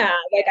was. Yeah.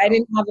 Like I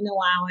didn't have an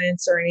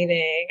allowance or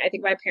anything. I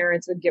think my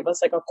parents would give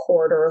us like a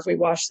quarter if we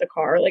washed the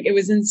car. Like it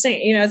was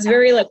insane. It's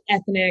very like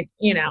ethnic,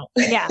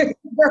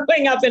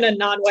 growing up in a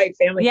non-white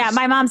family. Yeah.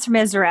 My mom's from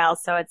Israel.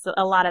 So it's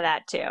a lot of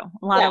that too.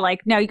 A lot of like,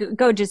 no, you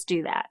go just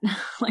do that.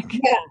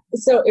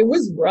 So it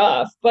was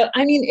rough, but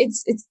I mean,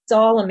 it's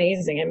all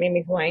amazing. It made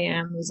me who I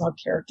am. It was all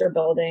character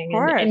building.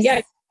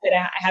 And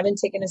I haven't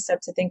taken a step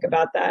to think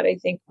about that. I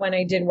think when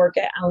I did work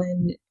at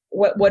Ellen,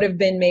 what would have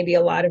been maybe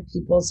a lot of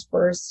people's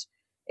first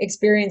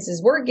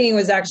experiences working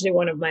was actually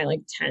one of my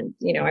like 10th,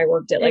 I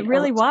worked at like, it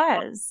really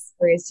was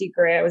Victoria's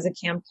Secret. I was a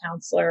camp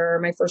counselor.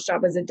 My first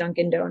job was at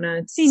Dunkin'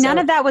 Donuts. See, none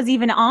of that was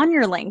even on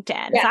your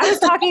LinkedIn. Yeah. So I was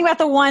talking about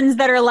the ones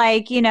that are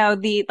like,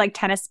 the like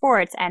tennis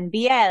sports,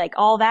 NBA, like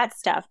all that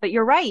stuff. But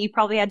you're right. You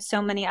probably had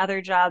so many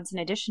other jobs in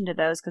addition to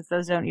those because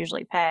those don't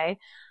usually pay.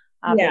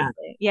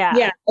 Obviously.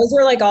 Yeah. Those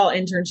were like all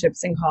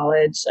internships in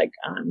college, like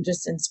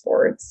just in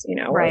sports,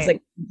 where it was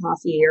like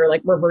coffee or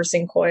like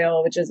reversing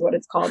coil, which is what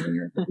it's called when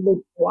you're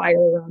loop wire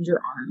around your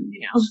arm,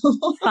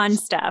 Fun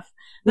stuff,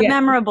 the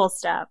memorable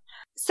stuff.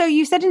 So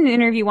you said in an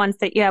interview once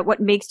that,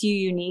 what makes you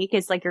unique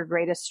is like your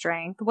greatest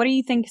strength. What do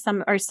you think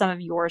are some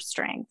of your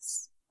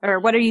strengths? Or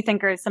what do you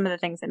think are some of the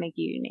things that make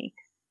you unique?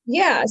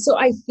 Yeah. So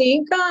I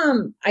think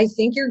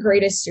your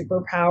greatest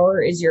superpower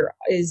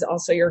is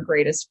also your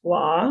greatest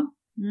flaw.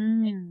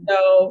 Mm.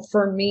 So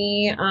for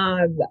me,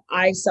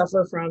 I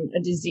suffer from a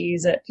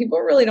disease that people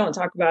really don't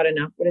talk about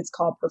enough, but it's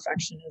called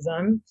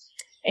perfectionism.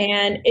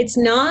 And it's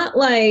not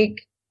like,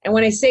 and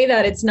when I say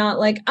that, it's not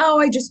like, oh,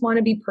 I just want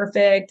to be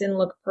perfect and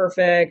look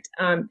perfect.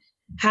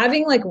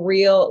 Having like a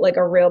real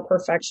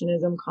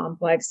perfectionism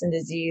complex and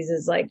disease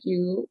is like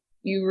you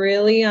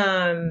really,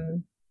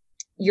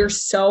 you're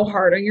so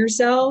hard on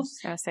yourself,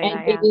 and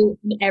That,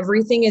 yeah.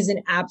 everything is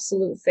an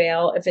absolute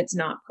fail if it's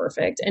not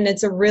perfect. And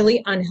it's a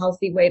really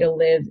unhealthy way to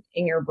live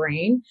in your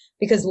brain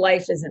because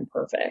life isn't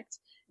perfect.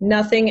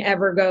 Nothing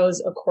ever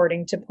goes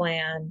according to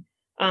plan.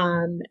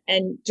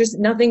 And just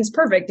nothing's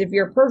perfect. If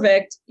you're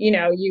perfect,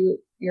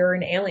 you're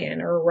an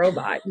alien or a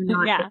robot. You're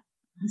not. Yeah.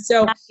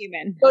 So, Not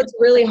human. so it's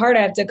really hard.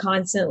 I have to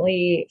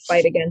constantly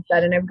fight against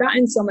that. And I've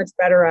gotten so much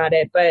better at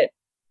it. But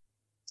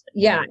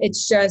yeah,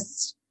 it's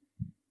just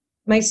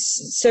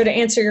so to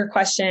answer your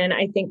question,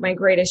 I think my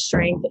greatest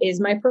strength is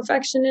my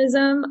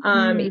perfectionism.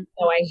 Even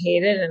though I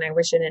hate it and I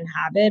wish I didn't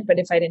have it, but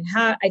if I didn't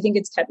have, I think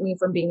it's kept me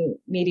from being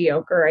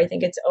mediocre. I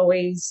think it's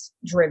always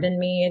driven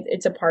me.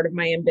 It's a part of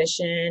my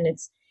ambition.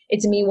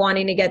 It's me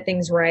wanting to get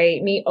things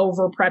right, me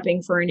over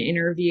prepping for an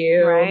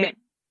interview. Right.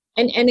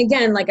 And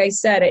again, like I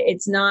said,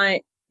 it's not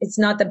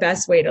the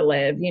best way to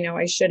live.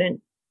 I shouldn't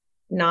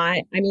not,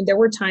 I mean, there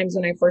were times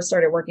when I first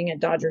started working at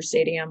Dodger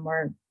Stadium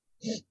where,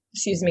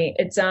 excuse me,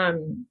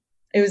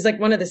 it was like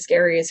one of the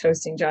scariest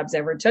hosting jobs I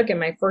ever took, and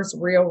my first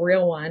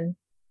real one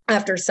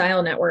after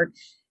Sile Network,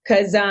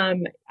 because I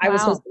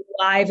was hosting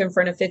live in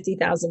front of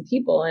 50,000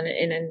 people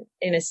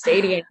in a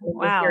stadium.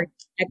 Wow. With your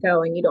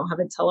echo, and you don't have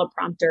a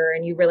teleprompter,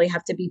 and you really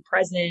have to be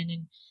present,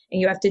 and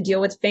you have to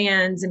deal with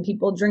fans and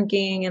people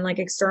drinking and like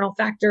external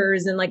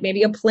factors and like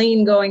maybe a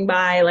plane going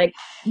by. Like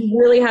you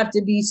really have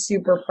to be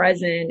super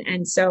present,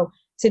 and so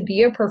to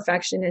be a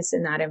perfectionist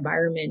in that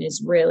environment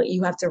is really,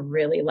 you have to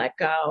really let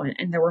go.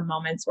 And there were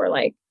moments where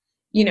like,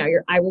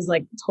 I was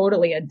like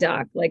totally a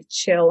duck, like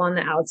chill on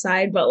the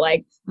outside, but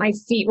like my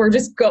feet were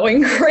just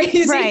going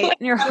crazy. Right. Like,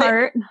 Your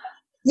heart.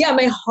 Yeah.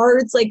 My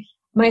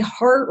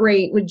heart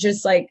rate would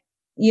just like,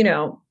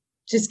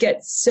 just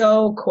get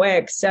so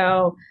quick.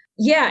 So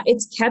yeah,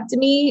 it's kept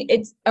me,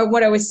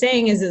 what I was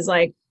saying is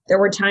like, there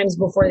were times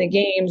before the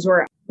games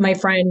where my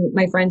friends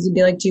would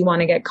be like, do you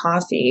want to get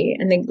coffee?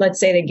 And let's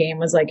say the game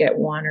was like at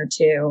 1 or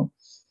 2.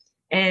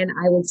 And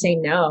I would say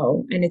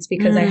no. And it's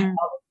because I have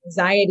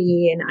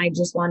anxiety and I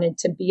just wanted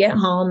to be at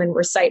home and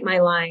recite my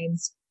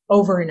lines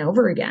over and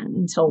over again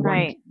until 1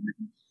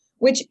 p.m.,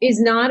 which is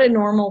not a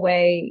normal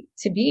way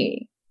to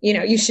be.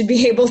 You should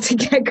be able to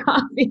get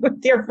coffee with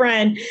your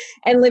friend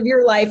and live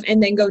your life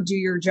and then go do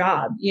your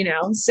job,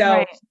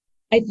 So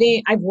I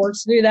think I've worked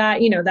through that,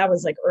 that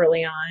was like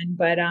early on,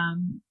 but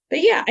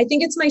yeah, I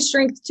think it's my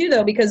strength too,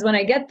 though, because when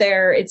I get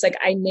there, it's like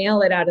I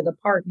nail it out of the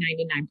park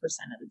 99%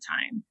 of the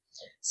time.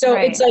 So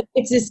it's like,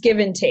 it's this give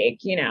and take,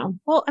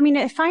 Well, I mean,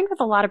 I find with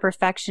a lot of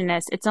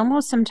perfectionists, it's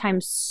almost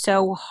sometimes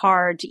so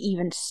hard to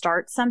even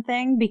start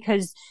something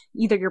because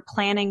either you're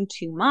planning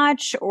too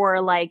much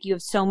or like you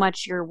have so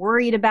much you're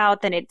worried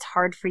about that it's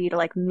hard for you to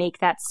like make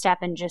that step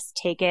and just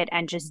take it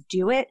and just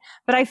do it.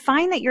 But I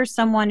find that you're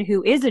someone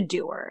who is a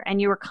doer and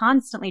you are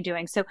constantly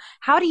doing. So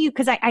how do you,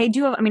 because I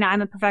do have, I mean,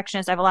 I'm a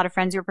perfectionist. I have a lot of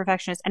friends who are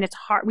perfectionists and it's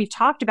hard. We've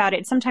talked about it.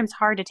 It's sometimes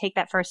hard to take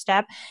that first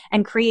step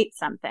and create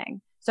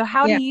something. So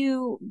how do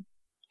you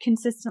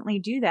consistently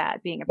do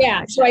that being a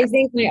perfectionist? So I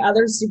think my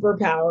other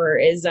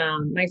superpower is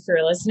my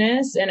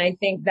fearlessness, and I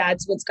think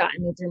that's what's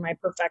gotten me through my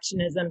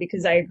perfectionism,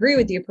 because I agree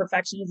with you,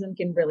 perfectionism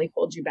can really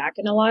hold you back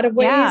in a lot of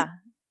ways.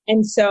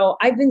 And so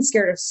I've been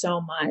scared of so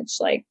much,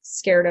 like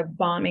scared of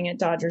bombing at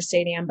Dodger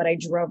Stadium, but I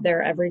drove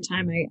there every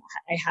time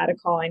I had a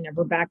call. I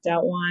never backed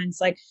out once.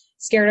 Like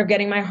scared of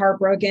getting my heart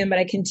broken, but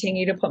I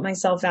continue to put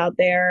myself out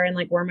there and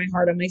like wear my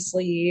heart on my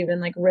sleeve and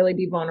like really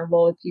be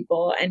vulnerable with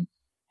people.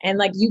 And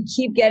like you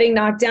keep getting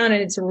knocked down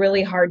and it's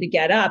really hard to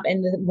get up.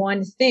 And the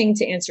one thing,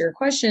 to answer your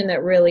question,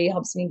 that really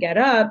helps me get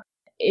up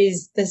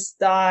is this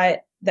thought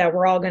that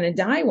we're all going to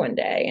die one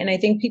day. And I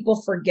think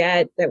people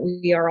forget that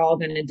we are all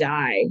going to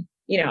die.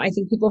 I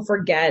think people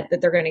forget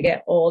that they're going to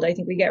get old. I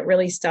think we get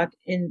really stuck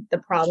in the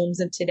problems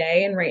of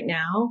today and right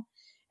now.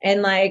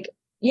 And like,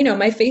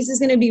 my face is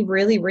going to be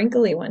really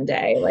wrinkly one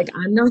day. Like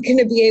I'm not going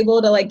to be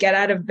able to like get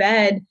out of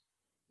bed.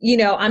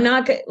 I'm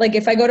not like,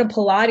 if I go to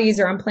Pilates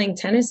or I'm playing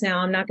tennis now,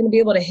 I'm not going to be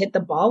able to hit the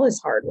ball as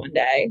hard one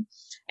day.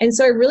 And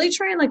so I really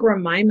try and like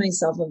remind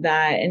myself of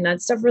that. And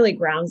that stuff really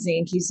grounds me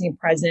and keeps me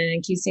present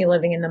and keeps me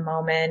living in the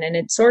moment. And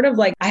it's sort of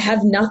like,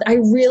 I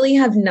really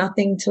have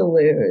nothing to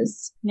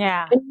lose.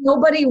 Yeah. And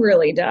nobody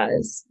really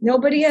does.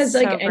 Nobody has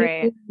like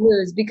anything to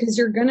lose, because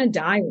you're going to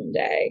die one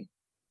day.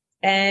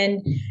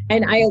 And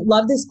I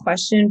love this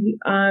question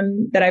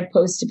that I've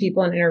posed to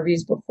people in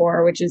interviews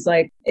before, which is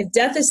like, if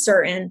death is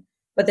certain,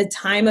 but the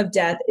time of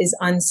death is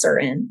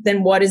uncertain,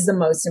 then what is the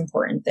most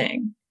important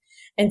thing?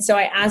 And so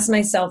I ask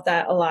myself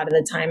that a lot of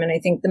the time. And I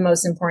think the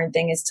most important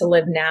thing is to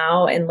live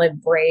now and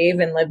live brave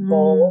and live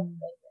bold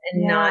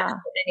and not have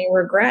any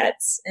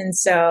regrets. And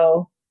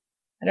so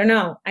I don't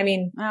know. I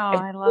mean, Oh,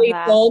 I love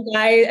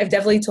that. I've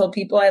definitely told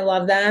people I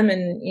love them.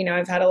 And,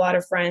 I've had a lot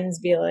of friends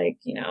be like,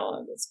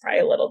 it's probably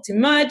a little too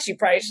much. You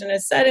probably shouldn't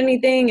have said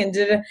anything.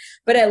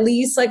 But at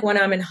least like when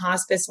I'm in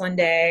hospice one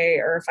day,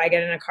 or if I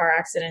get in a car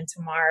accident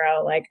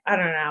tomorrow, like, I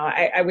don't know,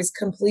 I was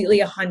completely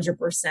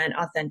 100%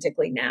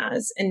 authentically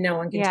Naz, and no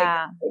one can take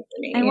that away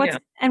from me.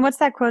 And what's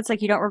that quote? It's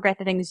like, you don't regret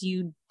the things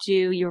you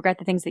do, you regret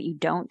the things that you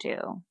don't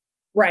do.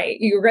 Right.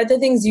 You regret the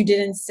things you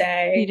didn't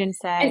say.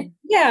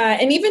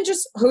 And even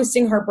just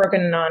hosting Heartbroken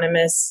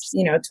Anonymous,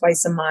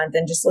 twice a month,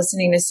 and just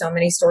listening to so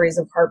many stories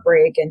of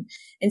heartbreak,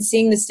 and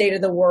seeing the state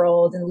of the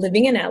world, and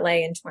living in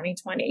LA in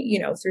 2020,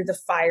 through the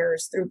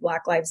fires, through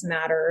Black Lives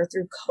Matter,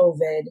 through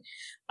COVID.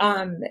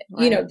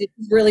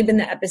 It's really been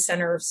the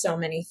epicenter of so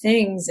many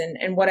things.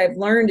 And what I've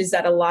learned is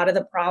that a lot of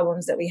the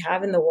problems that we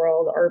have in the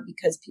world are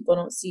because people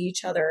don't see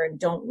each other and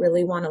don't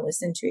really want to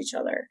listen to each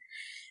other.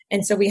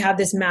 And so we have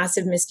this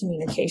massive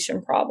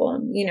miscommunication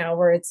problem,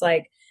 where it's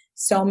like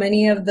so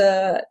many of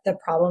the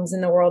problems in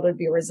the world would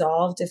be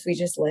resolved if we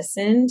just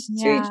listened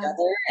to each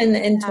other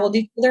and told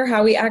each other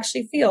how we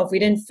actually feel. If we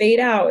didn't fade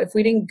out, if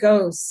we didn't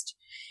ghost,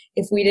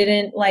 if we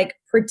didn't like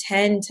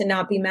pretend to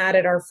not be mad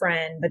at our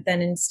friend, but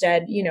then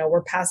instead,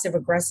 we're passive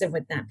aggressive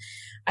with them.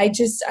 I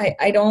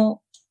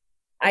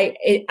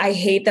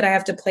hate that I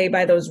have to play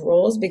by those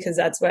rules because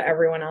that's what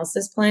everyone else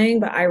is playing,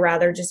 but I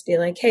rather just be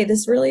like, hey,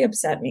 this really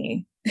upset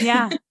me.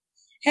 Yeah.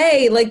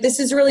 Hey, like, this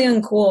is really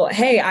uncool.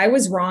 Hey, I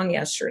was wrong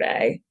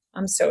yesterday.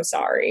 I'm so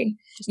sorry.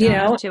 Just own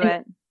up to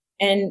it.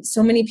 And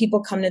so many people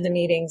come to the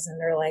meetings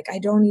and they're like, I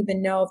don't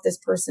even know if this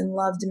person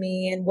loved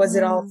me, and was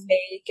it all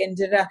fake, and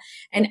da-da.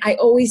 And I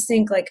always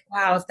think like,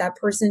 wow, if that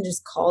person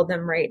just called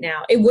them right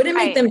now, it wouldn't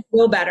make them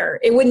feel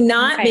better. It would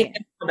not make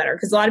them feel better,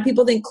 because a lot of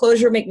people think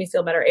closure make me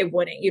feel better. It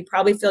wouldn't. You'd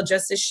probably feel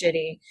just as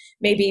shitty,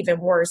 maybe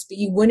even worse, but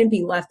you wouldn't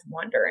be left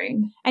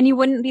wondering. And you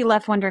wouldn't be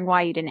left wondering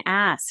why you didn't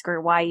ask,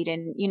 or why you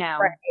didn't,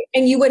 Right.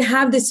 And you would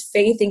have this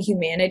faith in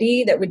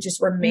humanity that would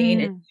just remain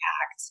intact,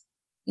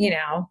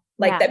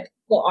 that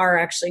people are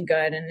actually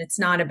good, and it's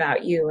not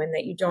about you, and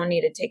that you don't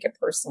need to take it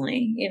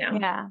personally,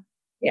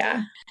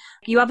 Yeah.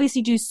 You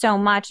obviously do so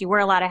much. You wear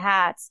a lot of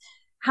hats.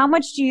 How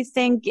much do you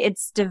think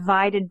it's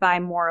divided by,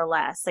 more or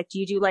less? Like, do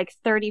you do like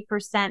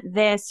 30%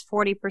 this,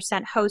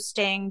 40%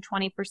 hosting,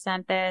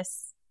 20%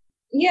 this?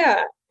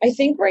 Yeah. I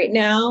think right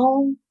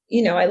now,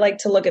 I like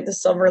to look at the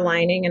silver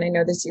lining, and I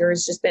know this year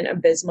has just been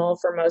abysmal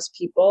for most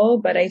people,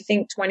 but I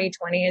think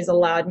 2020 has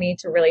allowed me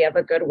to really have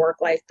a good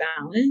work-life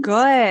balance.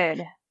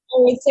 Good. I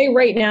would say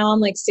right now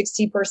I'm like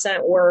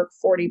 60% work,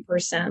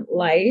 40%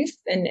 life,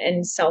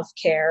 and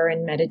self-care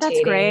and meditating.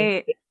 That's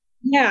great.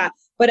 Yeah.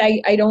 But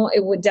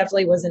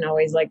definitely wasn't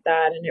always like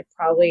that. And it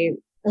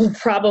will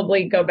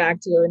probably go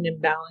back to an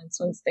imbalance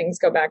once things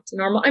go back to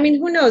normal. I mean,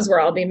 who knows where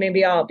I'll be?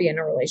 Maybe I'll be in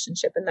a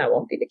relationship and that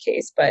won't be the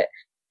case. But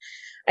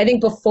I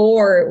think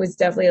before it was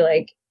definitely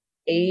like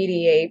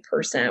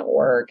 88%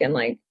 work and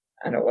like,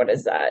 I don't know, what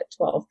is that?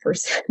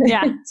 12%.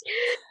 Yeah.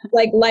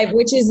 like life,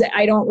 which is,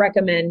 I don't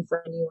recommend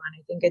for anyone.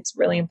 I think it's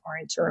really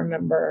important to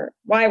remember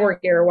why we're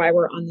here, why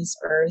we're on this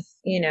earth,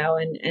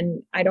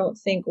 and I don't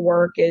think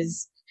work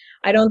is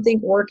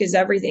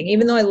everything.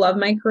 Even though I love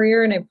my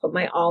career and I put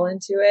my all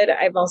into it,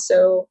 I've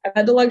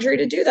had the luxury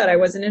to do that. I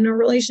wasn't in a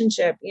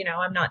relationship,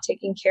 I'm not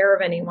taking care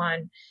of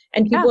anyone,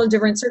 and people have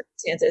different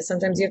circumstances.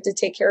 Sometimes you have to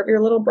take care of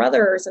your little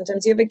brother, or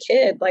sometimes you have a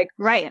kid,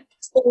 right.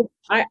 So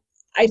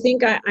I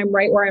think I'm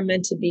right where I'm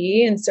meant to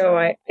be. And so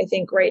I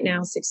think right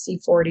now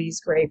 60-40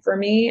 is great for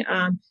me.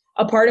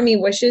 A part of me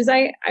wishes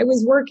I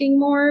was working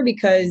more,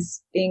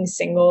 because being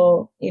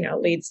single,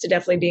 leads to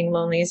definitely being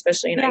lonely,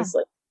 especially in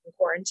isolation and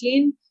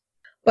quarantine.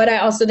 But I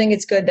also think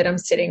it's good that I'm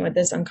sitting with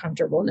this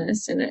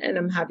uncomfortableness, and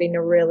I'm having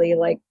to really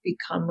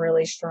become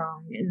really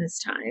strong in this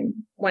time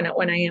when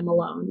I am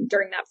alone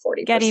during that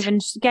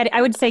 40%.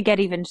 I would say get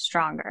even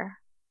stronger.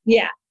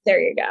 Yeah,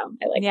 there you go.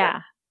 I like that.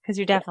 Yeah. Because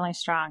you're definitely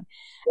strong.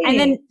 And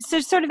then, so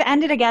sort of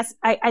ended, I guess,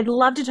 I'd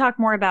love to talk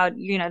more about,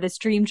 this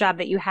dream job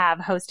that you have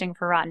hosting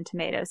for Rotten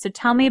Tomatoes. So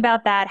tell me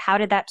about that. How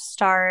did that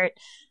start?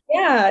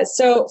 Yeah.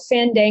 So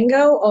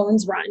Fandango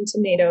owns Rotten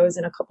Tomatoes.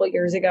 And a couple of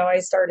years ago,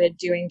 I started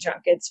doing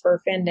junkets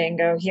for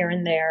Fandango here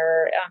and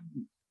there,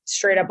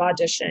 straight up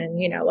audition,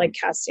 like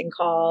casting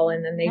call.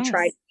 And then they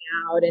tried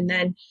me out. And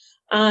then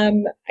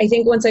I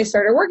think once I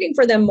started working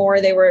for them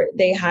more,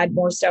 they had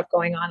more stuff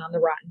going on the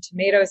Rotten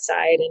Tomatoes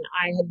side. And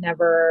I had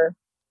never...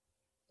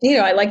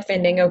 I liked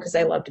Fandango because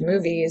I loved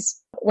movies.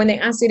 When they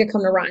asked me to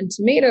come to Rotten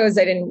Tomatoes,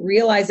 I didn't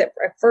realize that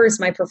at first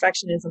my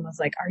perfectionism was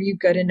like, are you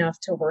good enough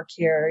to work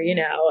here?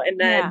 And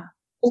then,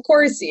 of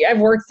course,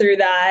 I've worked through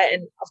that.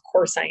 And of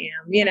course I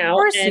am, Of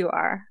course you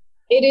are.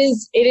 It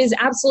is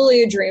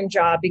absolutely a dream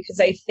job,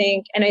 because I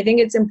think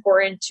it's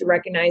important to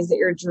recognize that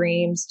your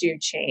dreams do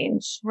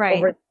change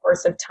over the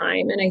course of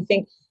time. And I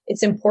think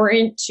it's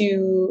important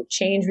to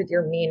change with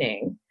your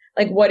meaning.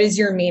 Like, what is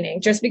your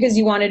meaning? Just because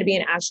you wanted to be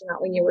an astronaut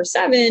when you were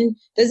 7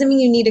 doesn't mean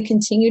you need to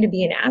continue to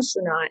be an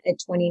astronaut at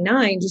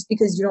 29 just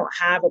because you don't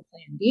have a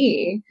plan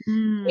B.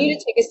 You need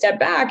to take a step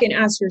back and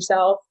ask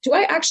yourself, do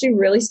I actually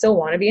really still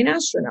want to be an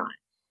astronaut?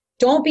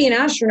 don't be an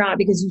astronaut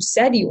because you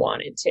said you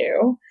wanted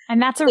to. And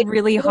that's a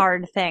really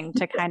hard thing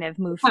to kind of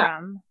move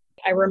from.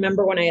 I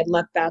remember when I had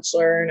left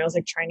Bachelor and I was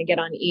like trying to get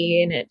on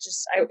E, and it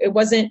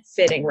wasn't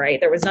fitting right.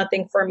 There was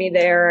nothing for me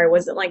there. I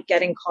wasn't like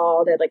getting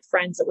called. I had like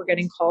friends that were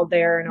getting called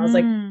there. And I was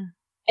like,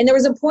 and there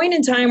was a point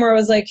in time where I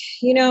was like,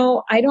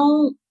 do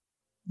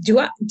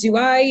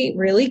I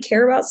really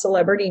care about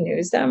celebrity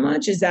news that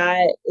much? Is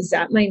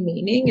that my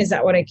meaning? Is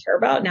that what I care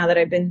about now that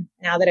I've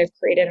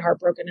created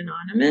Heartbroken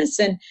Anonymous?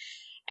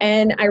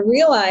 And I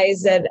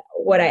realized that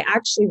what I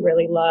actually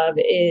really love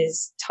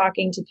is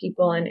talking to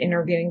people and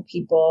interviewing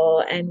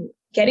people and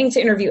getting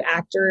to interview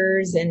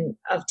actors and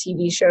of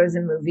TV shows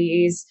and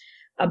movies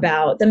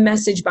about the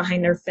message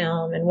behind their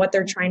film and what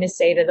they're trying to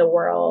say to the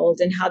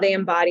world and how they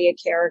embody a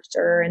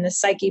character and the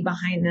psyche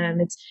behind them.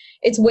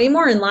 It's way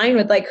more in line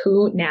with like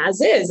who Naz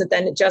is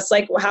than just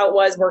like how it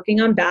was working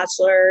on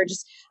Bachelor.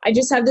 I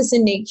just have this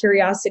innate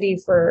curiosity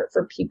for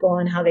people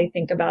and how they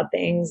think about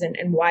things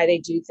and why they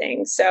do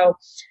things. So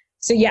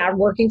yeah,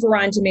 working for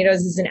Rotten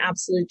Tomatoes is an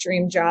absolute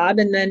dream job.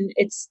 And then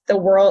it's the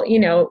world,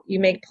 you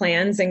make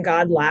plans and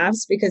God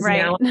laughs because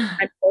now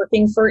I'm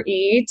working for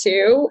E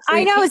too.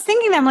 I know. I was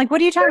thinking that. I'm like, what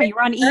are you talking about? You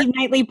were on E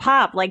Nightly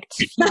Pop like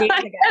 2 days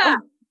ago. Yeah.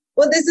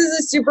 Well, this is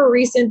a super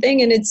recent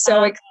thing and it's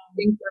so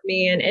exciting for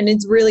me. And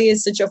it really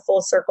is such a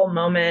full circle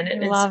moment.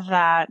 And I love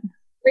that.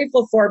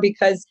 Grateful for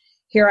because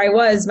here I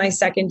was, my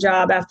second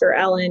job after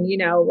Ellen,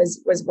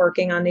 was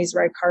working on these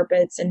red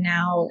carpets, and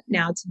now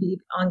to be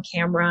on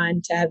camera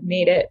and to have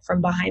made it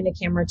from behind the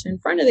camera to in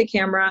front of the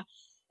camera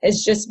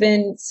has just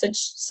been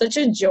such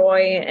a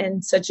joy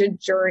and such a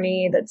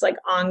journey that's like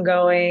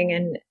ongoing.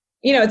 And,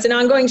 it's an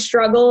ongoing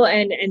struggle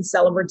and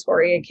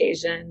celebratory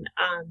occasion.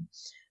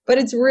 But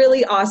it's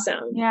really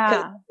awesome.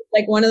 Yeah.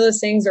 Like one of those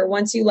things where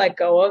once you let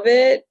go of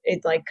it,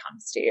 it like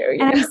comes to you.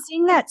 And I'm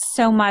seeing that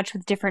so much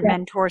with different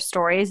mentor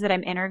stories that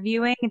I'm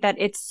interviewing, that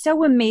it's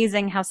so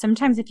amazing how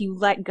sometimes if you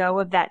let go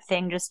of that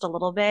thing just a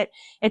little bit,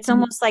 it's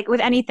almost like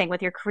with anything,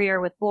 with your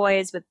career, with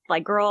boys, with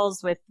like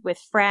girls, with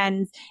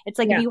friends, it's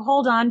like if you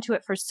hold on to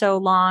it for so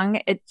long,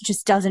 it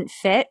just doesn't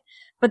fit.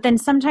 But then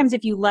sometimes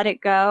if you let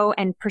it go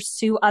and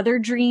pursue other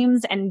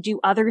dreams and do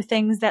other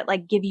things that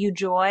like give you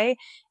joy,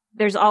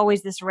 there's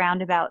always this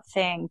roundabout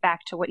thing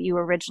back to what you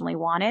originally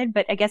wanted.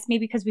 But I guess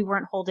maybe because we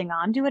weren't holding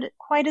on to it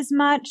quite as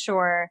much,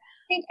 or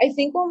I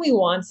think when we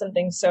want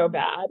something so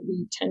bad,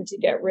 we tend to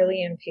get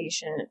really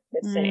impatient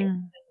with things.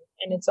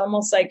 And it's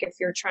almost like if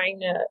you're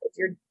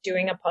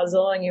doing a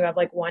puzzle and you have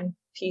like one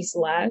piece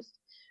left,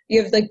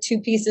 you have like two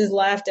pieces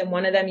left and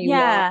one of them you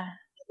want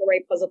the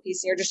right puzzle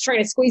piece and you're just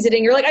trying to squeeze it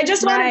in. You're like, I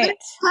just want to finish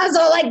the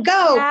puzzle, like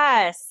go.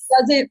 Yes.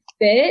 It doesn't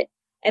fit.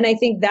 And I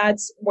think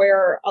that's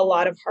where a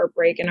lot of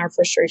heartbreak and our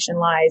frustration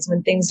lies,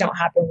 when things don't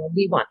happen when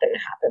we want them to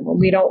happen, when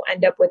we don't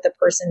end up with the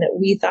person that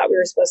we thought we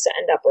were supposed to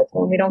end up with,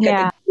 when we don't get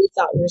the we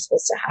thought we were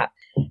supposed to have.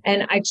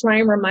 And I try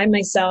and remind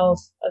myself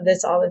of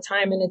this all the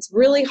time. And it's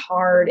really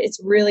hard. It's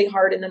really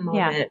hard in the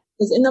moment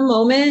because in the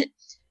moment,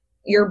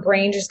 your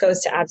brain just goes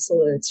to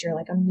absolutes. You're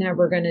like, I'm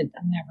never gonna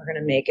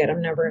make it.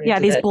 I'm never gonna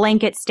do these this.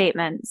 Blanket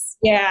statements.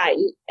 Yeah.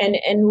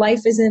 And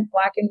life isn't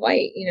black and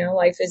white,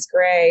 life is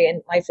gray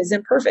and life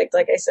isn't perfect.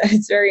 Like I said,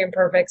 it's very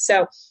imperfect.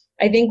 So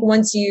I think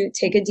once you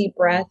take a deep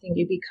breath and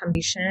you become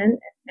patient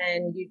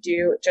and you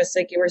do, just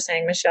like you were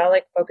saying, Michelle,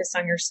 like focus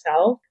on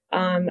yourself.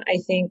 I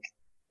think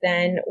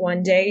then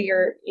one day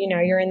you're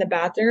in the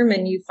bathroom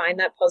and you find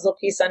that puzzle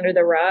piece under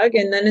the rug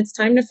and then it's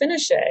time to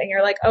finish it. And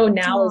you're like, oh,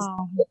 now is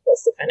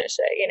supposed to finish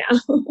it,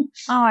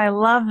 Oh, I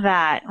love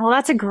that. Well,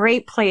 that's a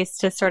great place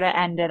to sort of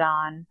end it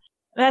on.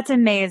 That's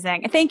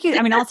amazing. Thank you.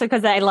 I mean, also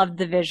because I loved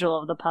the visual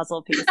of the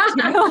puzzle piece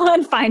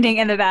and finding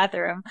in the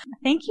bathroom.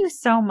 Thank you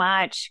so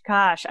much.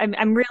 Gosh,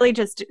 I'm really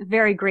just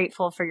very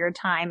grateful for your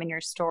time and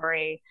your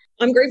story.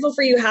 I'm grateful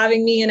for you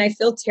having me, and I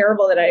feel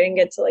terrible that I didn't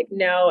get to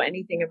know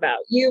anything about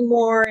you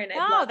more. And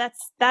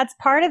that's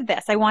part of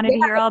this. I wanted to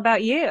hear all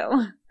about you.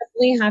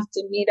 Definitely have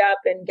to meet up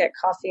and get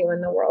coffee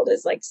when the world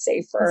is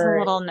safer.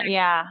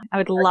 I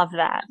would love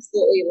that.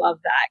 Absolutely love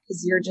that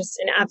because you're just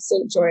an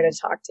absolute joy to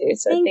talk to.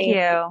 So thank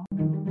you.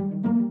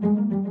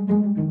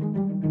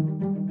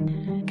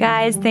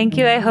 Guys, thank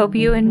you. I hope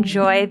you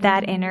enjoyed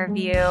that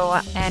interview.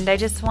 And I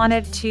just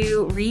wanted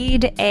to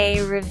read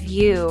a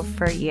review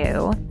for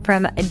you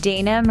from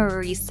Dana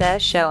Marisa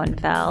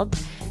Schoenfeld.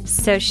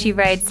 So she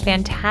writes,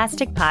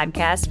 fantastic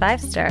podcast,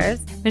 5 stars.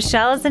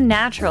 Michelle is a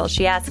natural.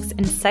 She asks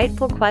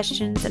insightful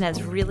questions and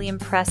has really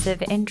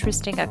impressive,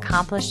 interesting,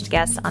 accomplished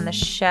guests on the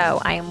show.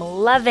 I am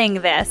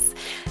loving this.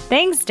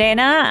 Thanks,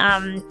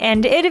 Dana.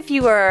 And if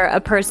you are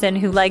a person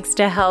who likes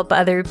to help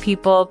other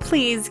people,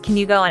 please, can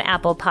you go on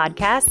Apple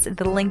Podcasts?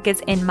 The link is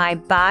in my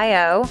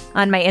bio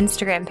on my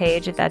Instagram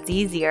page, if that's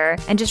easier.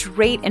 And just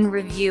rate and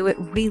review. It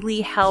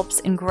really helps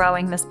in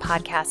growing this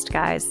podcast,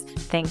 guys.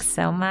 Thanks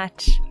so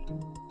much.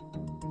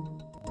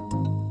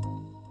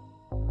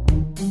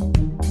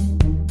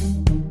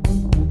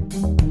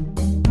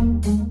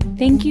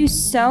 Thank you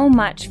so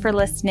much for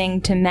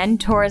listening to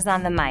Mentors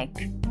on the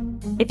Mic.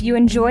 If you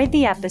enjoyed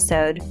the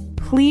episode,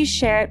 please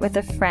share it with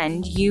a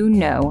friend you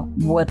know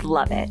would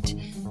love it.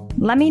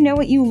 Let me know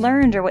what you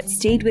learned or what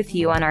stayed with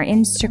you on our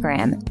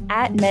Instagram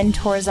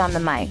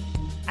 @MentorsOnTheMic.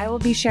 I will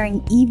be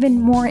sharing even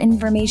more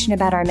information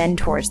about our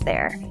mentors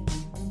there.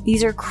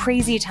 These are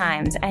crazy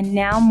times, and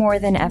now more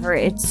than ever,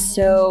 it's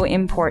so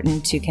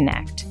important to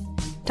connect.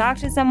 Talk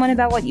to someone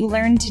about what you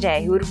learned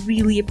today who would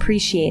really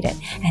appreciate it,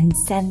 and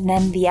send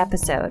them the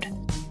episode.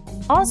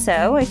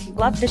 Also, if you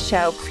love the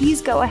show,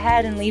 please go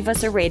ahead and leave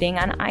us a rating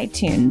on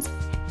iTunes.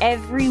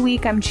 Every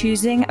week I'm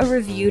choosing a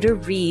review to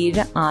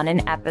read on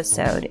an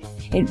episode.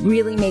 It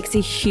really makes a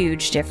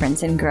huge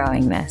difference in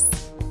growing this.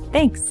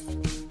 Thanks.